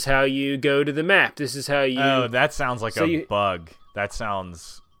 oh, this is how you go to the map. This is how you... Oh, that sounds like a bug. That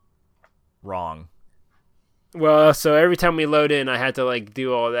sounds wrong. Well, so every time we load in, I had to, like,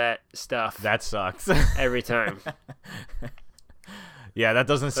 do all that stuff. That sucks. Every time. Yeah, that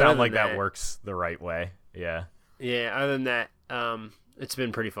doesn't sound like that works the right way. Yeah. Yeah, other than that, it's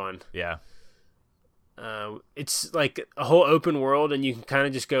been pretty fun. Yeah. It's like a whole open world, and you can kind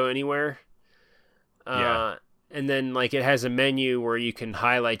of just go anywhere. Yeah. And then like it has a menu where you can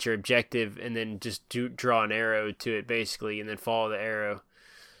highlight your objective and then just draw an arrow to it basically, and then follow the arrow.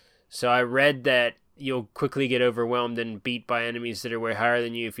 So I read that you'll quickly get overwhelmed and beat by enemies that are way higher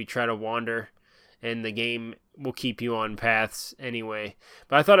than you if you try to wander, and the game will keep you on paths anyway.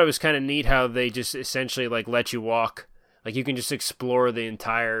 But I thought it was kind of neat how they just essentially like let you walk. Like you can just explore the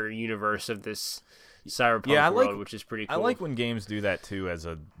entire universe of this cyberpunk world, which is pretty cool. I like when games do that too as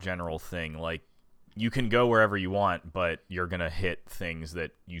a general thing. Like you can go wherever you want, but you're going to hit things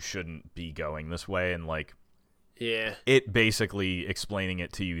that you shouldn't be going this way, and like it basically explaining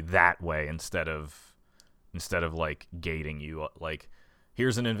it to you that way instead of like gating you, like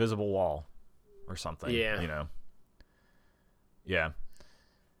here's an invisible wall or something. You know.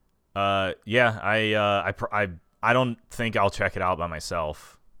 I don't think I'll check it out by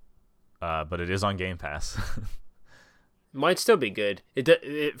myself, but it is on Game Pass. Might still be good.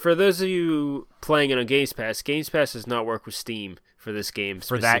 For those of you playing it on Game Pass does not work with Steam for this game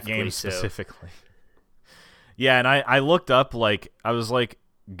for that game specifically. Yeah, and I looked up, like I was like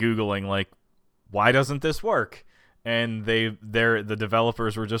Googling like, why doesn't this work? And the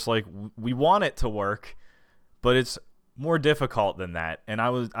developers were just like, we want it to work, but it's more difficult than that. And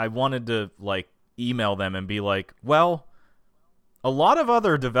I wanted to like email them and be like, well, a lot of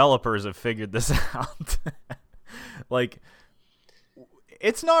other developers have figured this out. Like,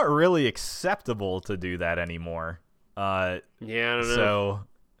 it's not really acceptable to do that anymore. I don't know. So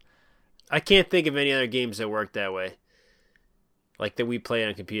I can't think of any other games that work that way, like that we play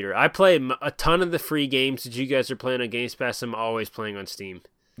on a computer. I play a ton of the free games that you guys are playing on Game Pass. I'm always playing on Steam.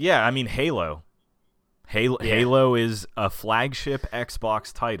 Yeah, I mean Halo is a flagship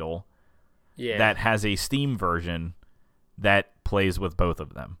Xbox title that has a Steam version that plays with both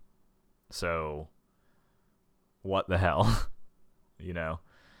of them. So what the hell? You know?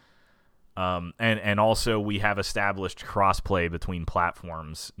 And also we have established crossplay between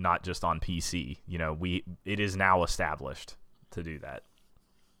platforms, not just on PC. You know, it is now established to do that,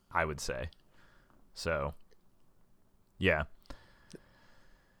 I would say. So, yeah.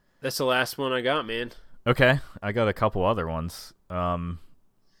 That's the last one I got, man. Okay, I got a couple other ones.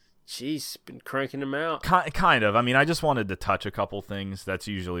 Jeez, been cranking them out. Kind of. I mean, I just wanted to touch a couple things. That's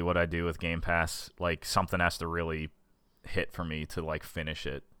usually what I do with Game Pass. Like, something has to really hit for me to, like, finish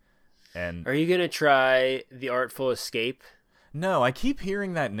it. And are you going to try The Artful Escape? No, I keep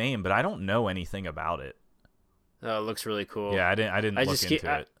hearing that name, but I don't know anything about it. Oh, it looks really cool. Yeah, I didn't look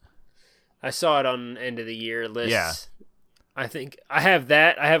into it. I saw it on end of the year lists. Yeah. I think I have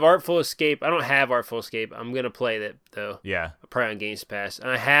that. I have Artful Escape. I don't have Artful Escape. I'm going to play that, though. Yeah. Probably on Game Pass. And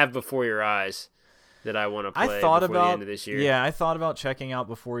I have Before Your Eyes that I want to play before the end of this year. Yeah, I thought about checking out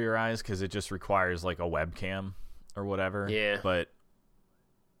Before Your Eyes because it just requires, like, a webcam or whatever. Yeah. But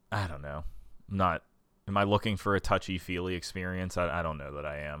I don't know. Am I looking for a touchy-feely experience? I don't know that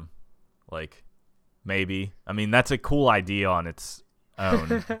I am. Like, maybe. I mean, that's a cool idea on its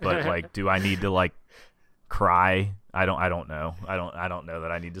own. But, like, do I need to, like, cry? I don't know. I don't know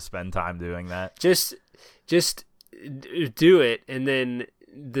that I need to spend time doing that. Just do it, and then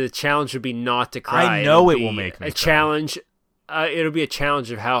the challenge would be not to cry. I know it will make me a cry. Challenge. It'll be a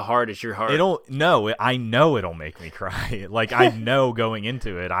challenge of how hard is your heart. I know it'll make me cry. Like, I know going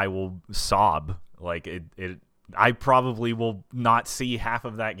into it, I will sob. Like I probably will not see half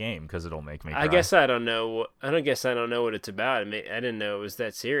of that game because it'll make me cry. I guess I don't know. I don't know what it's about. I didn't know it was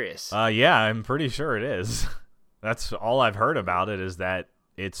that serious. Yeah, I'm pretty sure it is. That's all I've heard about it, is that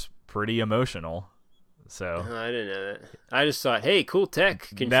it's pretty emotional. So I didn't know that. I just thought, hey, cool tech,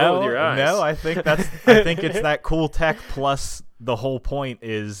 control with your eyes. No, I think it's that cool tech plus the whole point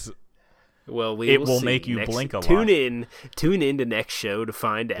is it will make you blink a lot. Tune in to next show to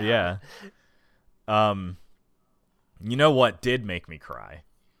find out. Yeah. You know what did make me cry?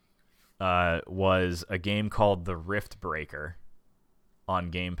 Was a game called The Rift Breaker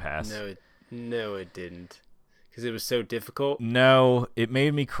on Game Pass. No, it didn't. Because it was so difficult? No, it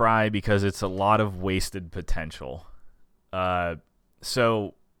made me cry because it's a lot of wasted potential.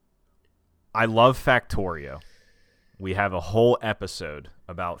 So, I love Factorio. We have a whole episode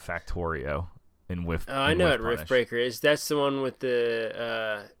about Factorio in Whiff. I know what Rift Breaker is. That's the one with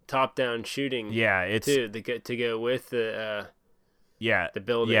the top-down shooting. Yeah, it's to go with the the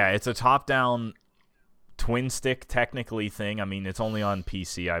building. Yeah, it's a top-down twin stick technically thing. I mean, it's only on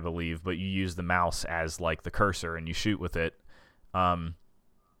PC, I believe, but you use the mouse as like the cursor and you shoot with it.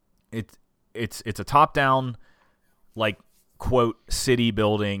 It's a top down, like, quote, city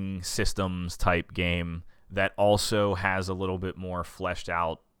building systems type game that also has a little bit more fleshed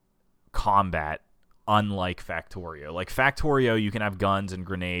out combat unlike Factorio. Like Factorio, you can have guns and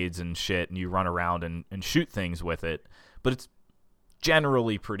grenades and shit, and you run around and shoot things with it, but it's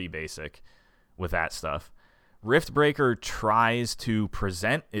generally pretty basic with that stuff. Riftbreaker tries to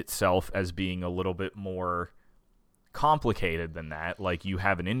present itself as being a little bit more complicated than that. Like, you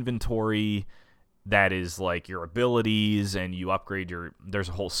have an inventory that is like your abilities, and you upgrade there's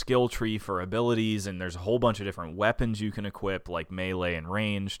a whole skill tree for abilities, and there's a whole bunch of different weapons you can equip, like melee and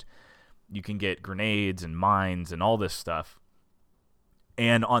ranged. You can get grenades and mines and all this stuff.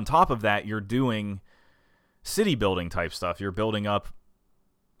 And on top of that, you're doing city building type stuff. You're building up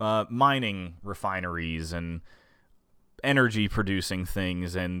mining refineries and energy producing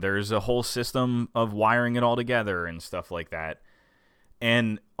things, and there's a whole system of wiring it all together and stuff like that.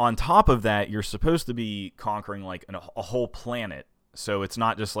 And on top of that, you're supposed to be conquering like a whole planet. So it's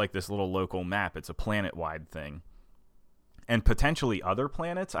not just like this little local map, it's a planet-wide thing. And potentially other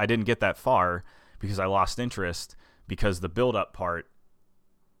planets. I didn't get that far because I lost interest, because the build-up part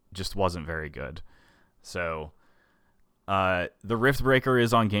just wasn't very good. So the Riftbreaker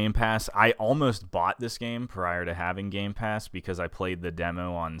is on Game Pass. I almost bought this game prior to having Game Pass because I played the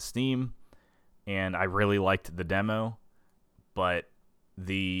demo on Steam, and I really liked the demo, but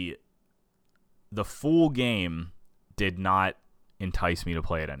the full game did not entice me to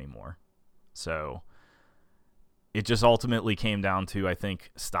play it anymore. So it just ultimately came down to, I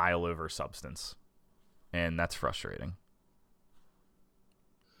think, style over substance, and that's frustrating.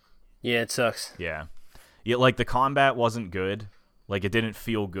 Yeah, it sucks. Yeah. Like, the combat wasn't good. Like, it didn't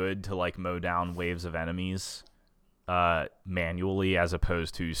feel good to, like, mow down waves of enemies manually, as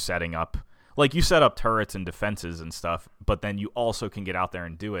opposed to setting up. Like, you set up turrets and defenses and stuff, but then you also can get out there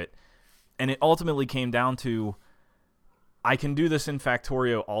and do it. And it ultimately came down to, I can do this in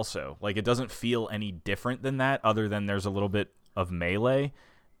Factorio also. Like, it doesn't feel any different than that, other than there's a little bit of melee.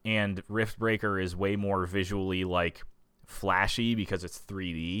 And Riftbreaker is way more visually, like, flashy because it's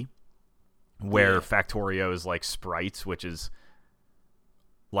 3D. Where Factorio is like sprites, which is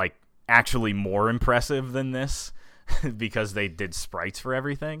like actually more impressive than this because they did sprites for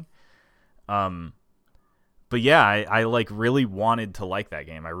everything. But yeah, I like really wanted to like that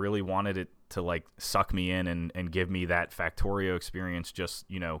game. I really wanted it to like suck me in and give me that Factorio experience, just,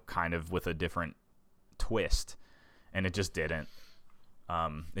 you know, kind of with a different twist. And it just didn't.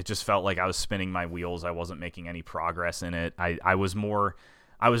 It just felt like I was spinning my wheels. I wasn't making any progress in it. I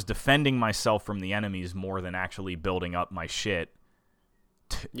was defending myself from the enemies more than actually building up my shit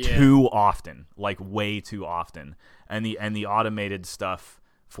too often, like way too often. And the automated stuff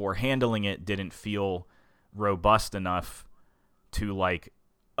for handling it didn't feel robust enough to like,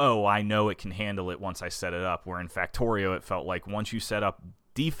 oh, I know it can handle it once I set it up. Where in Factorio, it felt like once you set up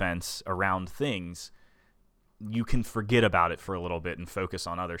defense around things, you can forget about it for a little bit and focus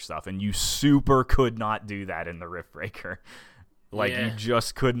on other stuff. And you super could not do that in the Riftbreaker. Like, you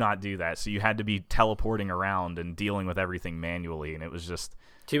just could not do that. So you had to be teleporting around and dealing with everything manually, and it was just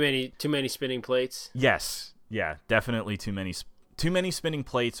too many spinning plates. Yes. Yeah, definitely too many spinning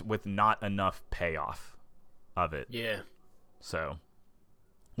plates with not enough payoff of it. Yeah. So,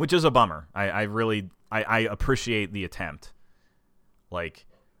 which is a bummer. I really appreciate the attempt. Like,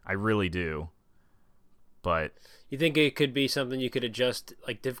 I really do. But you think it could be something you could adjust,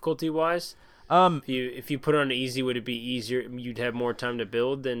 like, difficulty-wise? If you put it on easy, would it be easier? You'd have more time to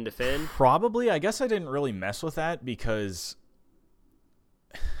build than defend? Probably. I guess I didn't really mess with that because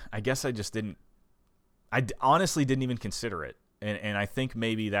I guess I just didn't. I honestly didn't even consider it, and I think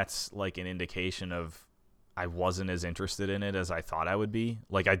maybe that's like an indication of I wasn't as interested in it as I thought I would be.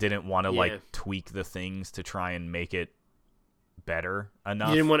 Like, I didn't want to like tweak the things to try and make it better enough.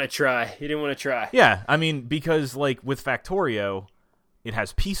 You didn't want to try. Yeah, I mean, because like with Factorio, it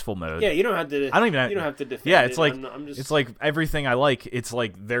has peaceful mode. Yeah, you don't have to. I don't even. You don't have to defend. Yeah, it's like I'm just... it's like everything I like. It's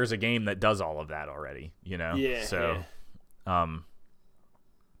like there's a game that does all of that already. You know. Yeah. So,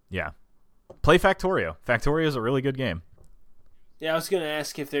 yeah. Play Factorio. Factorio is a really good game. Yeah, I was gonna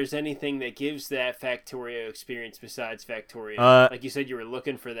ask if there's anything that gives that Factorio experience besides Factorio. Like you said, you were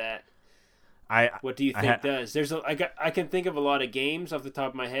looking for that. What do you think does? I can think of a lot of games off the top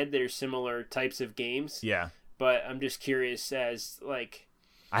of my head that are similar types of games. Yeah. But I'm just curious as, like...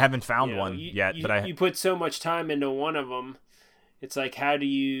 I haven't found one yet, but you put so much time into one of them, it's like, how do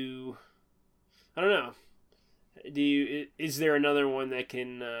you... I don't know. Is there another one that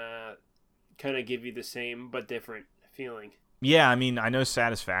can kind of give you the same but different feeling? Yeah, I mean, I know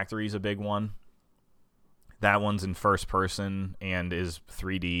Satisfactory is a big one. That one's in first person and is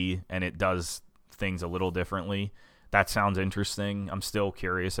 3D, and it does things a little differently. That sounds interesting. I'm still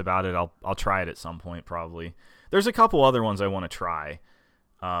curious about it. I'll try it at some point, probably. There's a couple other ones I want to try.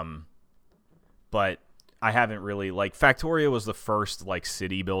 but I haven't really like Factorio was the first like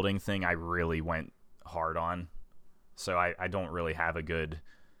city building thing I really went hard on, so I don't really have a good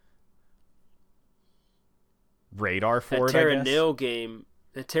radar for it. Terra Nil game.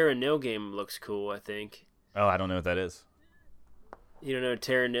 The Terra Nil game looks cool, I think. Oh, I don't know what that is. You don't know what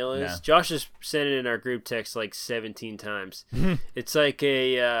Terra Nil is? No. Josh has sent it in our group text like 17 times. It's like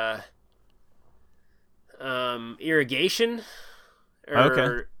a irrigation.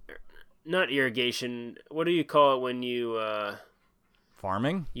 Okay. Not irrigation. What do you call it when you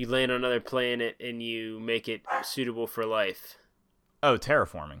Farming? You land on another planet and you make it suitable for life? Oh,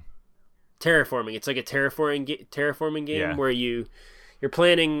 terraforming. Terraforming. It's like a terraforming game Yeah. where you're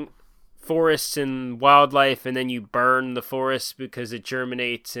planting forests and wildlife, and then you burn the forest because it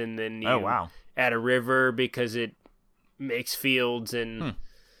germinates, and then you add a river because it makes fields. And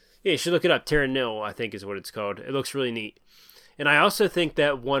yeah, you should look it up. Terra Nil, I think, is what it's called. It looks really neat. And I also think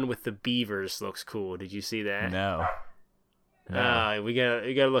that one with the beavers looks cool. Did you see that? No. We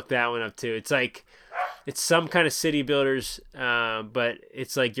gotta look that one up too. It's like it's some kind of city builders, but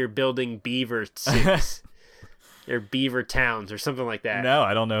it's like you're building beaver cities. Or beaver towns or something like that. No,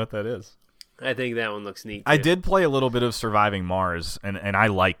 I don't know what that is. I think that one looks neat too. I did play a little bit of Surviving Mars, and I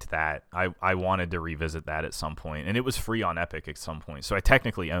liked that. I wanted to revisit that at some point, and it was free on Epic at some point, so I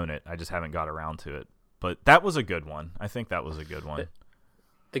technically own it. I just haven't got around to it. But that was a good one. I think that was a good one.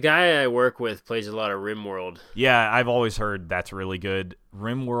 The guy I work with plays a lot of RimWorld. Yeah, I've always heard that's really good.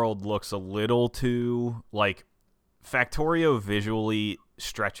 RimWorld looks a little too, like, Factorio visually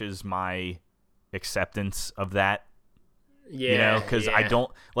stretches my acceptance of that. Yeah, you know, because I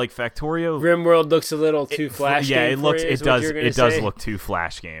don't like Factorio. RimWorld looks a little too flash. Yeah, game it does look too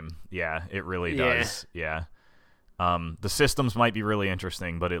flash game. Yeah, it really does. Yeah. The systems might be really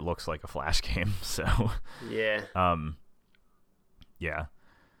interesting, but it looks like a flash game. So yeah. Yeah.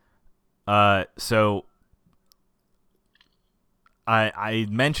 So I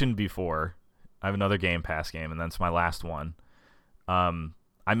mentioned before I have another Game Pass game, and that's my last one.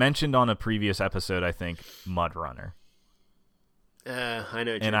 I mentioned on a previous episode, I think, Mud Runner. I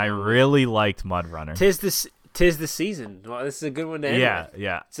know. And I really liked Mud Runner. Tis the season. Well, this is a good one to end with.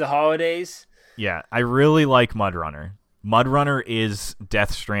 Yeah. It's the holidays. Yeah, I really like Mud Runner. Mud Runner is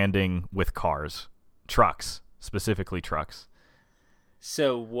Death Stranding with cars. Trucks. Specifically trucks.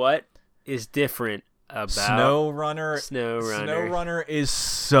 So what is different about SnowRunner? SnowRunner is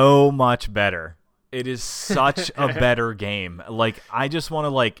so much better. It is such a better game. Like, I just want to,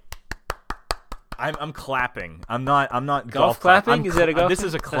 like... I'm clapping. I'm not golf clapping. Is that a golf? This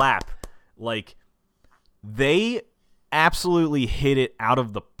is a clap. Like, they absolutely hit it out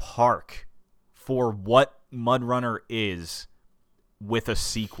of the park for what Mud Runner is with a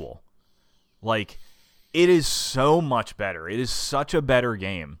sequel. Like, it is so much better. It is such a better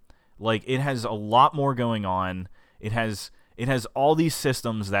game. Like, it has a lot more going on. It has all these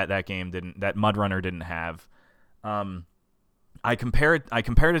systems that Mud Runner didn't have. I compared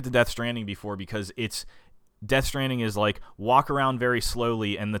it to Death Stranding before because Death Stranding is like walk around very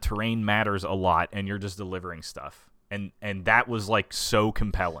slowly and the terrain matters a lot and you're just delivering stuff. And that was like so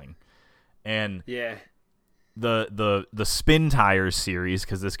compelling. And yeah. The Spin Tires series,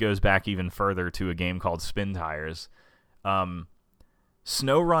 because this goes back even further to a game called Spin Tires.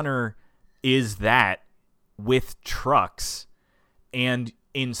 SnowRunner is that with trucks, and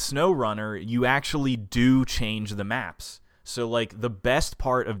in SnowRunner you actually do change the maps. So, like, the best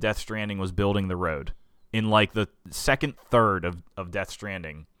part of Death Stranding was building the road. In, like, the second third of Death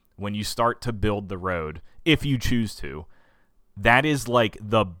Stranding, when you start to build the road, if you choose to, that is, like,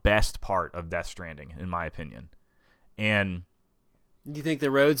 the best part of Death Stranding, in my opinion. And... Do you think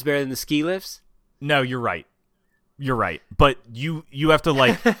the road's better than the ski lifts? No, you're right. You're right. But you have to,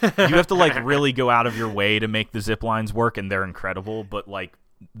 like, really go out of your way to make the zip lines work, and they're incredible, but, like,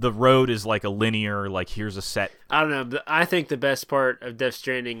 the road is like a linear, like, here's a set. I don't know, but I think the best part of Death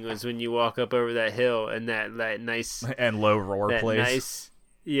Stranding was when you walk up over that hill and that nice and low roar plays. Nice,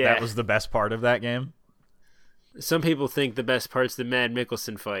 yeah, that was the best part of that game. Some people think the best part's the Mad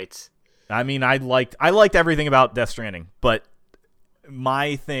Mikkelsen fights. I mean, I liked everything about Death Stranding, but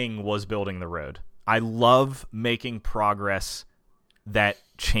my thing was building the road. I love making progress that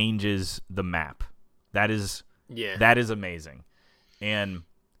changes the map. That is amazing, and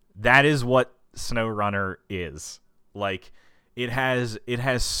that is what SnowRunner is. Like, it has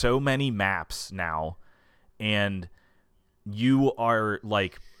so many maps now, and you are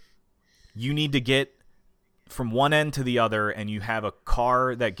like, you need to get from one end to the other, and you have a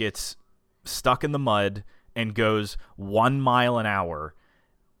car that gets stuck in the mud and goes 1 mile an hour.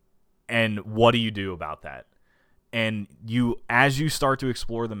 And what do you do about that? And as you start to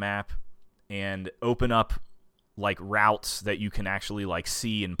explore the map, and open up like routes that you can actually like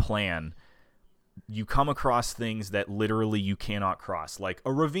see and plan, you come across things that literally you cannot cross, like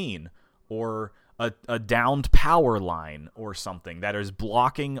a ravine or a downed power line or something that is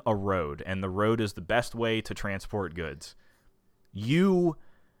blocking a road, and the road is the best way to transport goods. You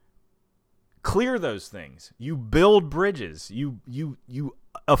clear those things. You build bridges. You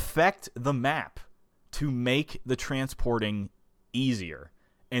affect the map to make the transporting easier.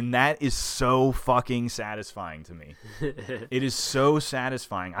 And that is so fucking satisfying to me. It is so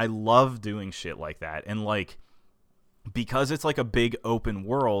satisfying. I love doing shit like that. And like, because it's like a big open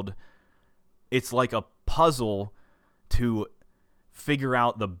world, it's like a puzzle to figure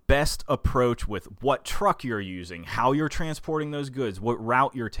out the best approach with what truck you're using, how you're transporting those goods, what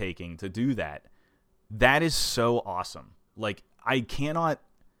route you're taking to do that. That is so awesome. Like, I cannot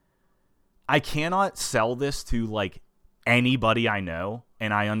sell this to like anybody I know,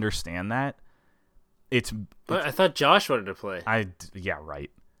 and I understand that. But I thought Josh wanted to play. Yeah,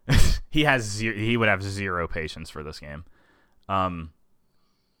 right. He would have zero patience for this game.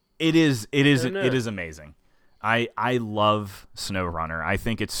 It is amazing. I love SnowRunner. I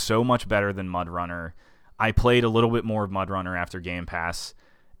think it's so much better than MudRunner. I played a little bit more of MudRunner after Game Pass,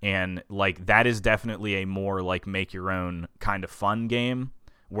 and like that is definitely a more like make your own kind of fun game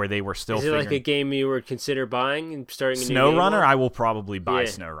where they were still. Is it like a game you would consider buying and starting a new SnowRunner? game? I will probably buy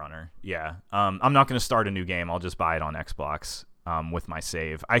SnowRunner. Yeah. I'm not going to start a new game. I'll just buy it on Xbox with my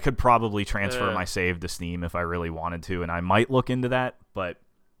save. I could probably transfer my save to Steam if I really wanted to, and I might look into that, but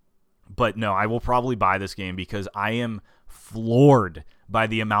no, I will probably buy this game because I am floored by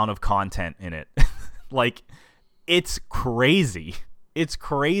the amount of content in it. Like, it's crazy. It's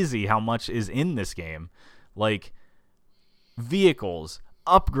crazy how much is in this game. Like, vehicles,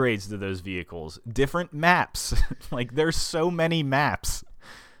 upgrades to those vehicles, different maps. Like, there's so many maps.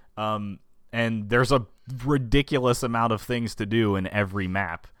 And there's a ridiculous amount of things to do in every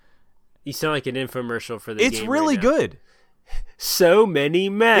map. You sound like an infomercial for the game. It's really right good. So many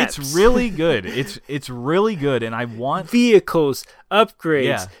maps. It's really good. It's really good, and I want vehicles,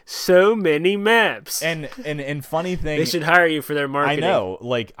 upgrades, so many maps. And funny thing, they should hire you for their marketing. I know.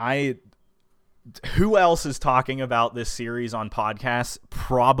 Like who else is talking about this series on podcasts?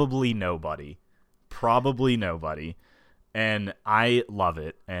 Probably nobody. And I love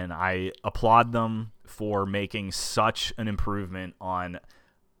it, and I applaud them for making such an improvement on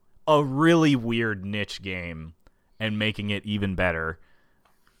a really weird niche game and making it even better.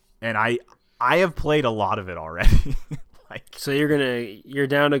 And I have played a lot of it already. Like, so you're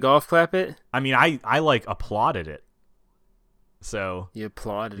down to golf clap it? I mean, I like applauded it. So you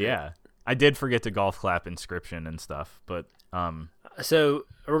applauded it. Yeah. I did forget to golf clap Inscription and stuff, but so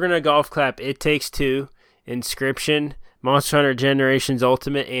we're gonna golf clap It Takes Two, Inscription, Monster Hunter Generations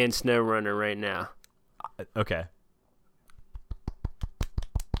Ultimate, and SnowRunner right now. Okay.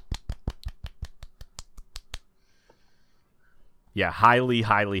 Yeah, highly,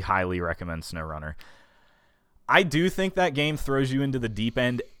 highly, highly recommend SnowRunner. I do think that game throws you into the deep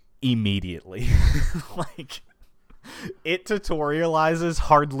end immediately. Like, it tutorializes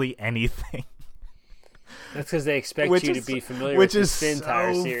hardly anything. That's because they expect you to be familiar with the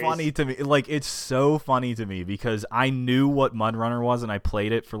entire series. Which is so funny to me. Like, it's so funny to me because I knew what MudRunner was and I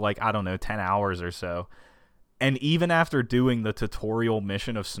played it for like, I don't know, 10 hours or so. And even after doing the tutorial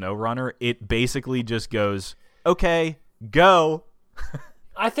mission of SnowRunner, it basically just goes, okay, go.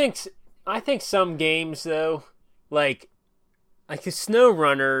 I think some games though, like the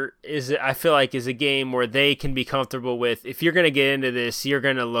SnowRunner I feel like is a game where they can be comfortable with, if you're gonna get into this, you're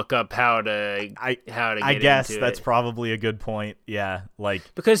gonna look up how to get into it. I guess that's probably a good point. Yeah, like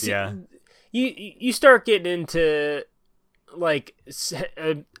because you start getting into like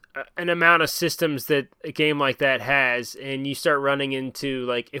an amount of systems that a game like that has, and you start running into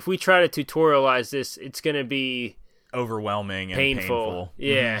like, if we try to tutorialize this, it's gonna be overwhelming and painful.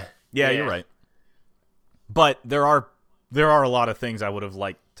 Yeah. Mm-hmm. Yeah, you're right. But there are a lot of things I would have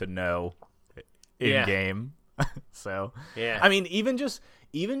liked to know in game. So, yeah. I mean, even just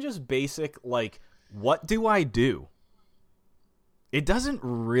basic, like, what do I do? It doesn't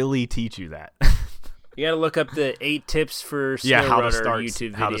really teach you that. You got to look up the 8 tips for SnowRunner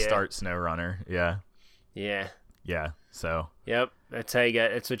YouTube video. How to start SnowRunner. Yeah. Yeah. Yeah. So. Yep. That's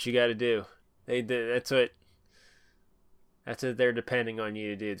what you got to do. That's what they're depending on you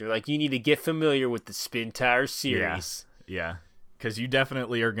to do. They're like, you need to get familiar with the Spin Tire series. Yeah. Because you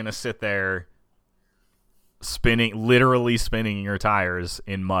definitely are going to sit there literally spinning your tires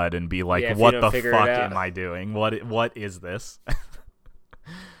in mud and be like, what the fuck am I doing? What is this?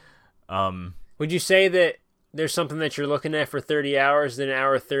 Would you say that there's something that you're looking at for 30 hours, then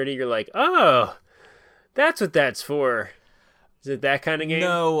hour 30 you're like, oh, that's what that's for. Is it that kind of game?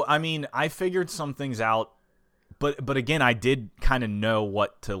 No, I mean, I figured some things out, but again, I did kind of know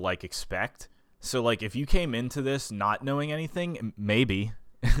what to like expect. So like if you came into this not knowing anything, maybe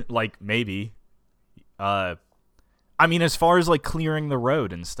maybe I mean, as far as like clearing the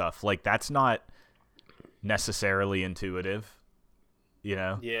road and stuff, like that's not necessarily intuitive, you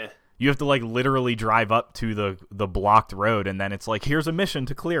know? Yeah. You have to like literally drive up to the blocked road, and then it's like, here's a mission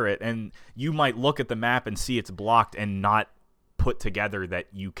to clear it, and you might look at the map and see it's blocked and not put together that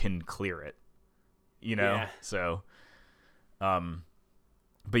you can clear it, you know? Yeah. So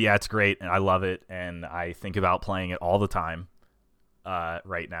but yeah, it's great and I love it, and I think about playing it all the time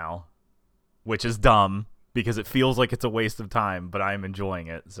right now, which is dumb because it feels like it's a waste of time, but I'm enjoying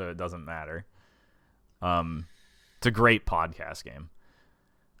it, so it doesn't matter. It's a great podcast game.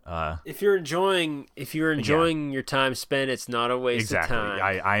 If you're enjoying your time spent, it's not a waste of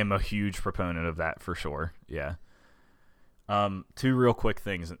time. I am a huge proponent of that for sure. Yeah. Two real quick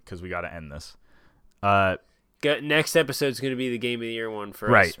things because we got to end this. Next episode's going to be the game of the year one for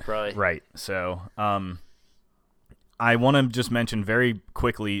right, us, probably. Right. So, I want to just mention very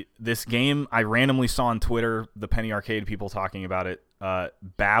quickly this game I randomly saw on Twitter, the Penny Arcade people talking about it.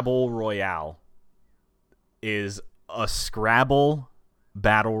 Babel Royale is a Scrabble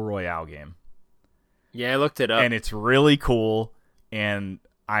battle royale game. Yeah, I looked it up. And it's really cool, and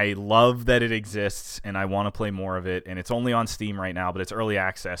I love that it exists, and I want to play more of it, and it's only on Steam right now, but it's early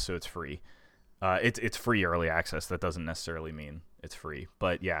access, so it's free. It's free early access. That doesn't necessarily mean it's free.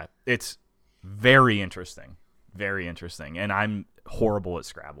 But yeah, it's very interesting. Very interesting. And I'm horrible at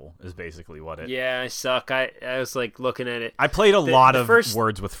Scrabble is basically what it... Yeah, I suck. I was like looking at it. I played a lot of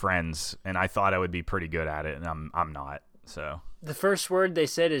Words with Friends, and I thought I would be pretty good at it, and I'm not. So the first word they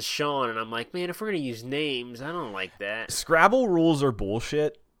said is Sean, and I'm like, man, if we're going to use names, I don't like that. Scrabble rules are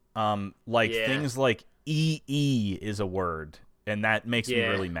bullshit. Things like EE is a word, and that makes me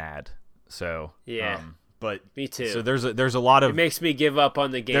really mad. So yeah, but me too. So there's a lot of... It makes me give up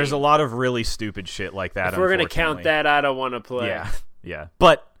on the game. There's a lot of really stupid shit like that. If we're gonna count that, I don't want to play. Yeah.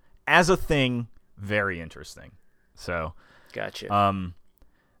 But as a thing, very interesting. So gotcha.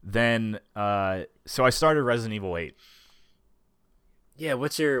 Then so I started Resident Evil 8. Yeah.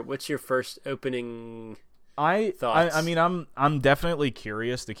 What's your first opening? Thoughts? I mean, I'm definitely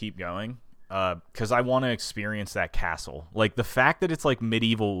curious to keep going. Because I want to experience that castle. Like, the fact that it's, like,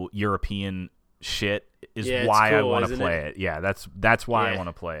 medieval European shit is why I want to play it. Yeah, that's why I want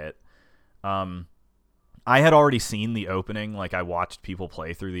to play it. I had already seen the opening. Like, I watched people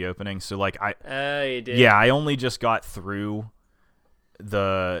play through the opening. So, like, you did? Yeah, I only just got through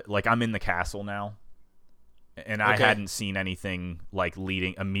I'm in the castle now. And I hadn't seen anything, like,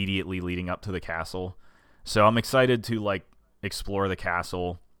 immediately leading up to the castle. So I'm excited to, like, explore the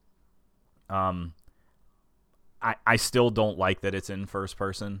castle. I still don't like that it's in first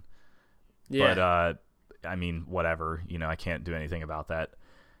person. Yeah. But I mean, whatever. You know, I can't do anything about that.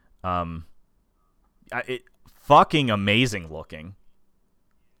 It fucking amazing looking.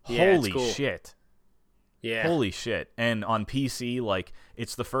 Yeah, Holy cool. shit. Yeah. Holy shit. And on PC, like,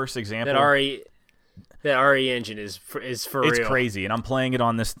 it's the first example. That RE engine is for real. It's crazy, and I'm playing it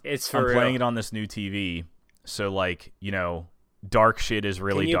on this. Playing it on this new TV. So, like, you know, dark shit is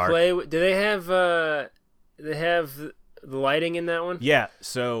really dark. Do they have the lighting in that one? Yeah.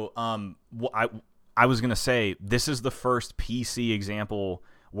 So I was gonna say this is the first PC example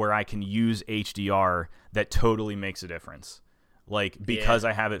where I can use HDR that totally makes a difference. Like, because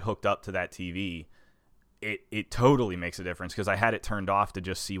I have it hooked up to that TV, it totally makes a difference because I had it turned off to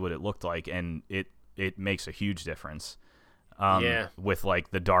just see what it looked like, and it makes a huge difference. With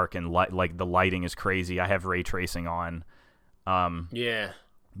like the dark and light, like the lighting is crazy. I have ray tracing on.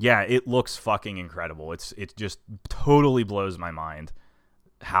 Yeah, it looks fucking incredible. It just totally blows my mind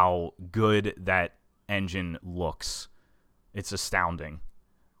how good that engine looks. It's astounding.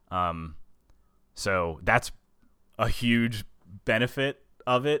 So that's a huge benefit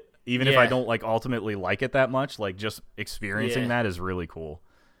of it. Even if I don't like ultimately like it that much, like just experiencing that is really cool.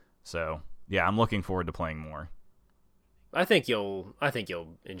 So yeah, I'm looking forward to playing more. I think you'll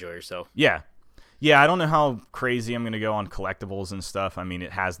enjoy yourself. Yeah. Yeah, I don't know how crazy I'm going to go on collectibles and stuff. I mean,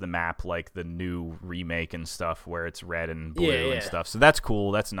 it has the map, like the new remake and stuff, where it's red and blue and stuff. So that's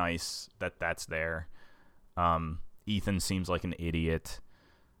cool. That's nice that's there. Ethan seems like an idiot.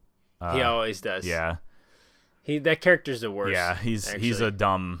 He always does. Yeah. That character's the worst. Yeah, he's a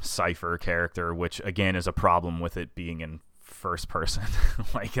dumb Cypher character, which, again, is a problem with it being in first person.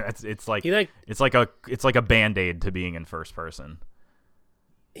 Like, it's like a Band-Aid to being in first person.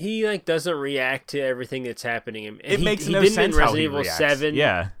 he like doesn't react to everything that's happening. And it makes he no didn't sense in how Resident he Evil reacts. 7.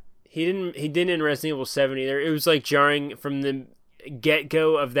 Yeah. He didn't in Resident Evil 7 either. It was like jarring from the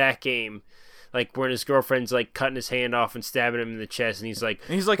get-go of that game. Like when his girlfriend's like cutting his hand off and stabbing him in the chest, and he's like,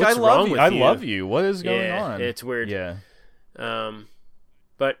 I love you. I love you. What is going on? It's weird. Yeah.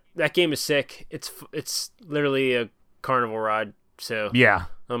 But that game is sick. It's literally a carnival ride. So yeah,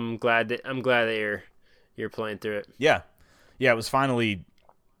 I'm glad that you're playing through it. Yeah. It was finally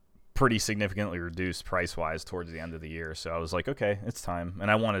pretty significantly reduced price wise towards the end of the year. So I was like, okay, it's time,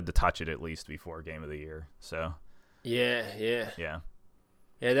 and I wanted to touch it at least before Game of the Year. So yeah,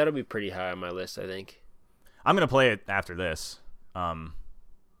 that'll be pretty high on my list, I think. I'm gonna play it after this. I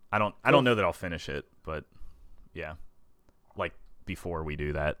don't know that I'll finish it, but yeah, like before we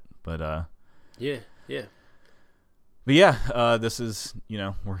do that. But yeah. But yeah, this is,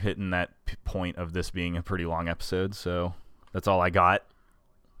 we're hitting that point of this being a pretty long episode, so that's all I got.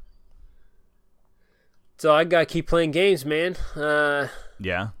 So I gotta keep playing games, man.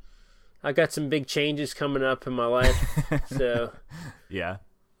 Yeah. I got some big changes coming up in my life, so yeah,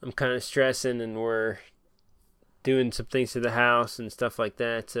 I'm kind of stressing, and we're doing some things to the house and stuff like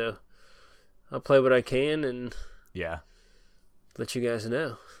that. So I'll play what I can and let you guys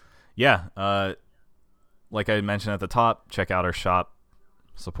know. Yeah. Like I mentioned at the top, check out our shop,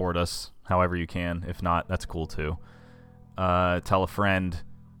 support us however you can. If not, that's cool too. Tell a friend,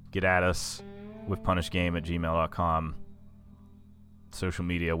 get at us, whiffpunishgame@gmail.com. Social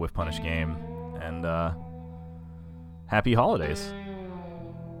media, whiffpunishgame, and happy holidays.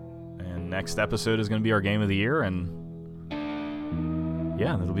 And next episode is going to be our game of the year, and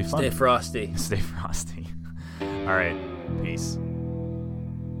yeah, it'll be fun. Stay frosty. Stay frosty. All right, peace.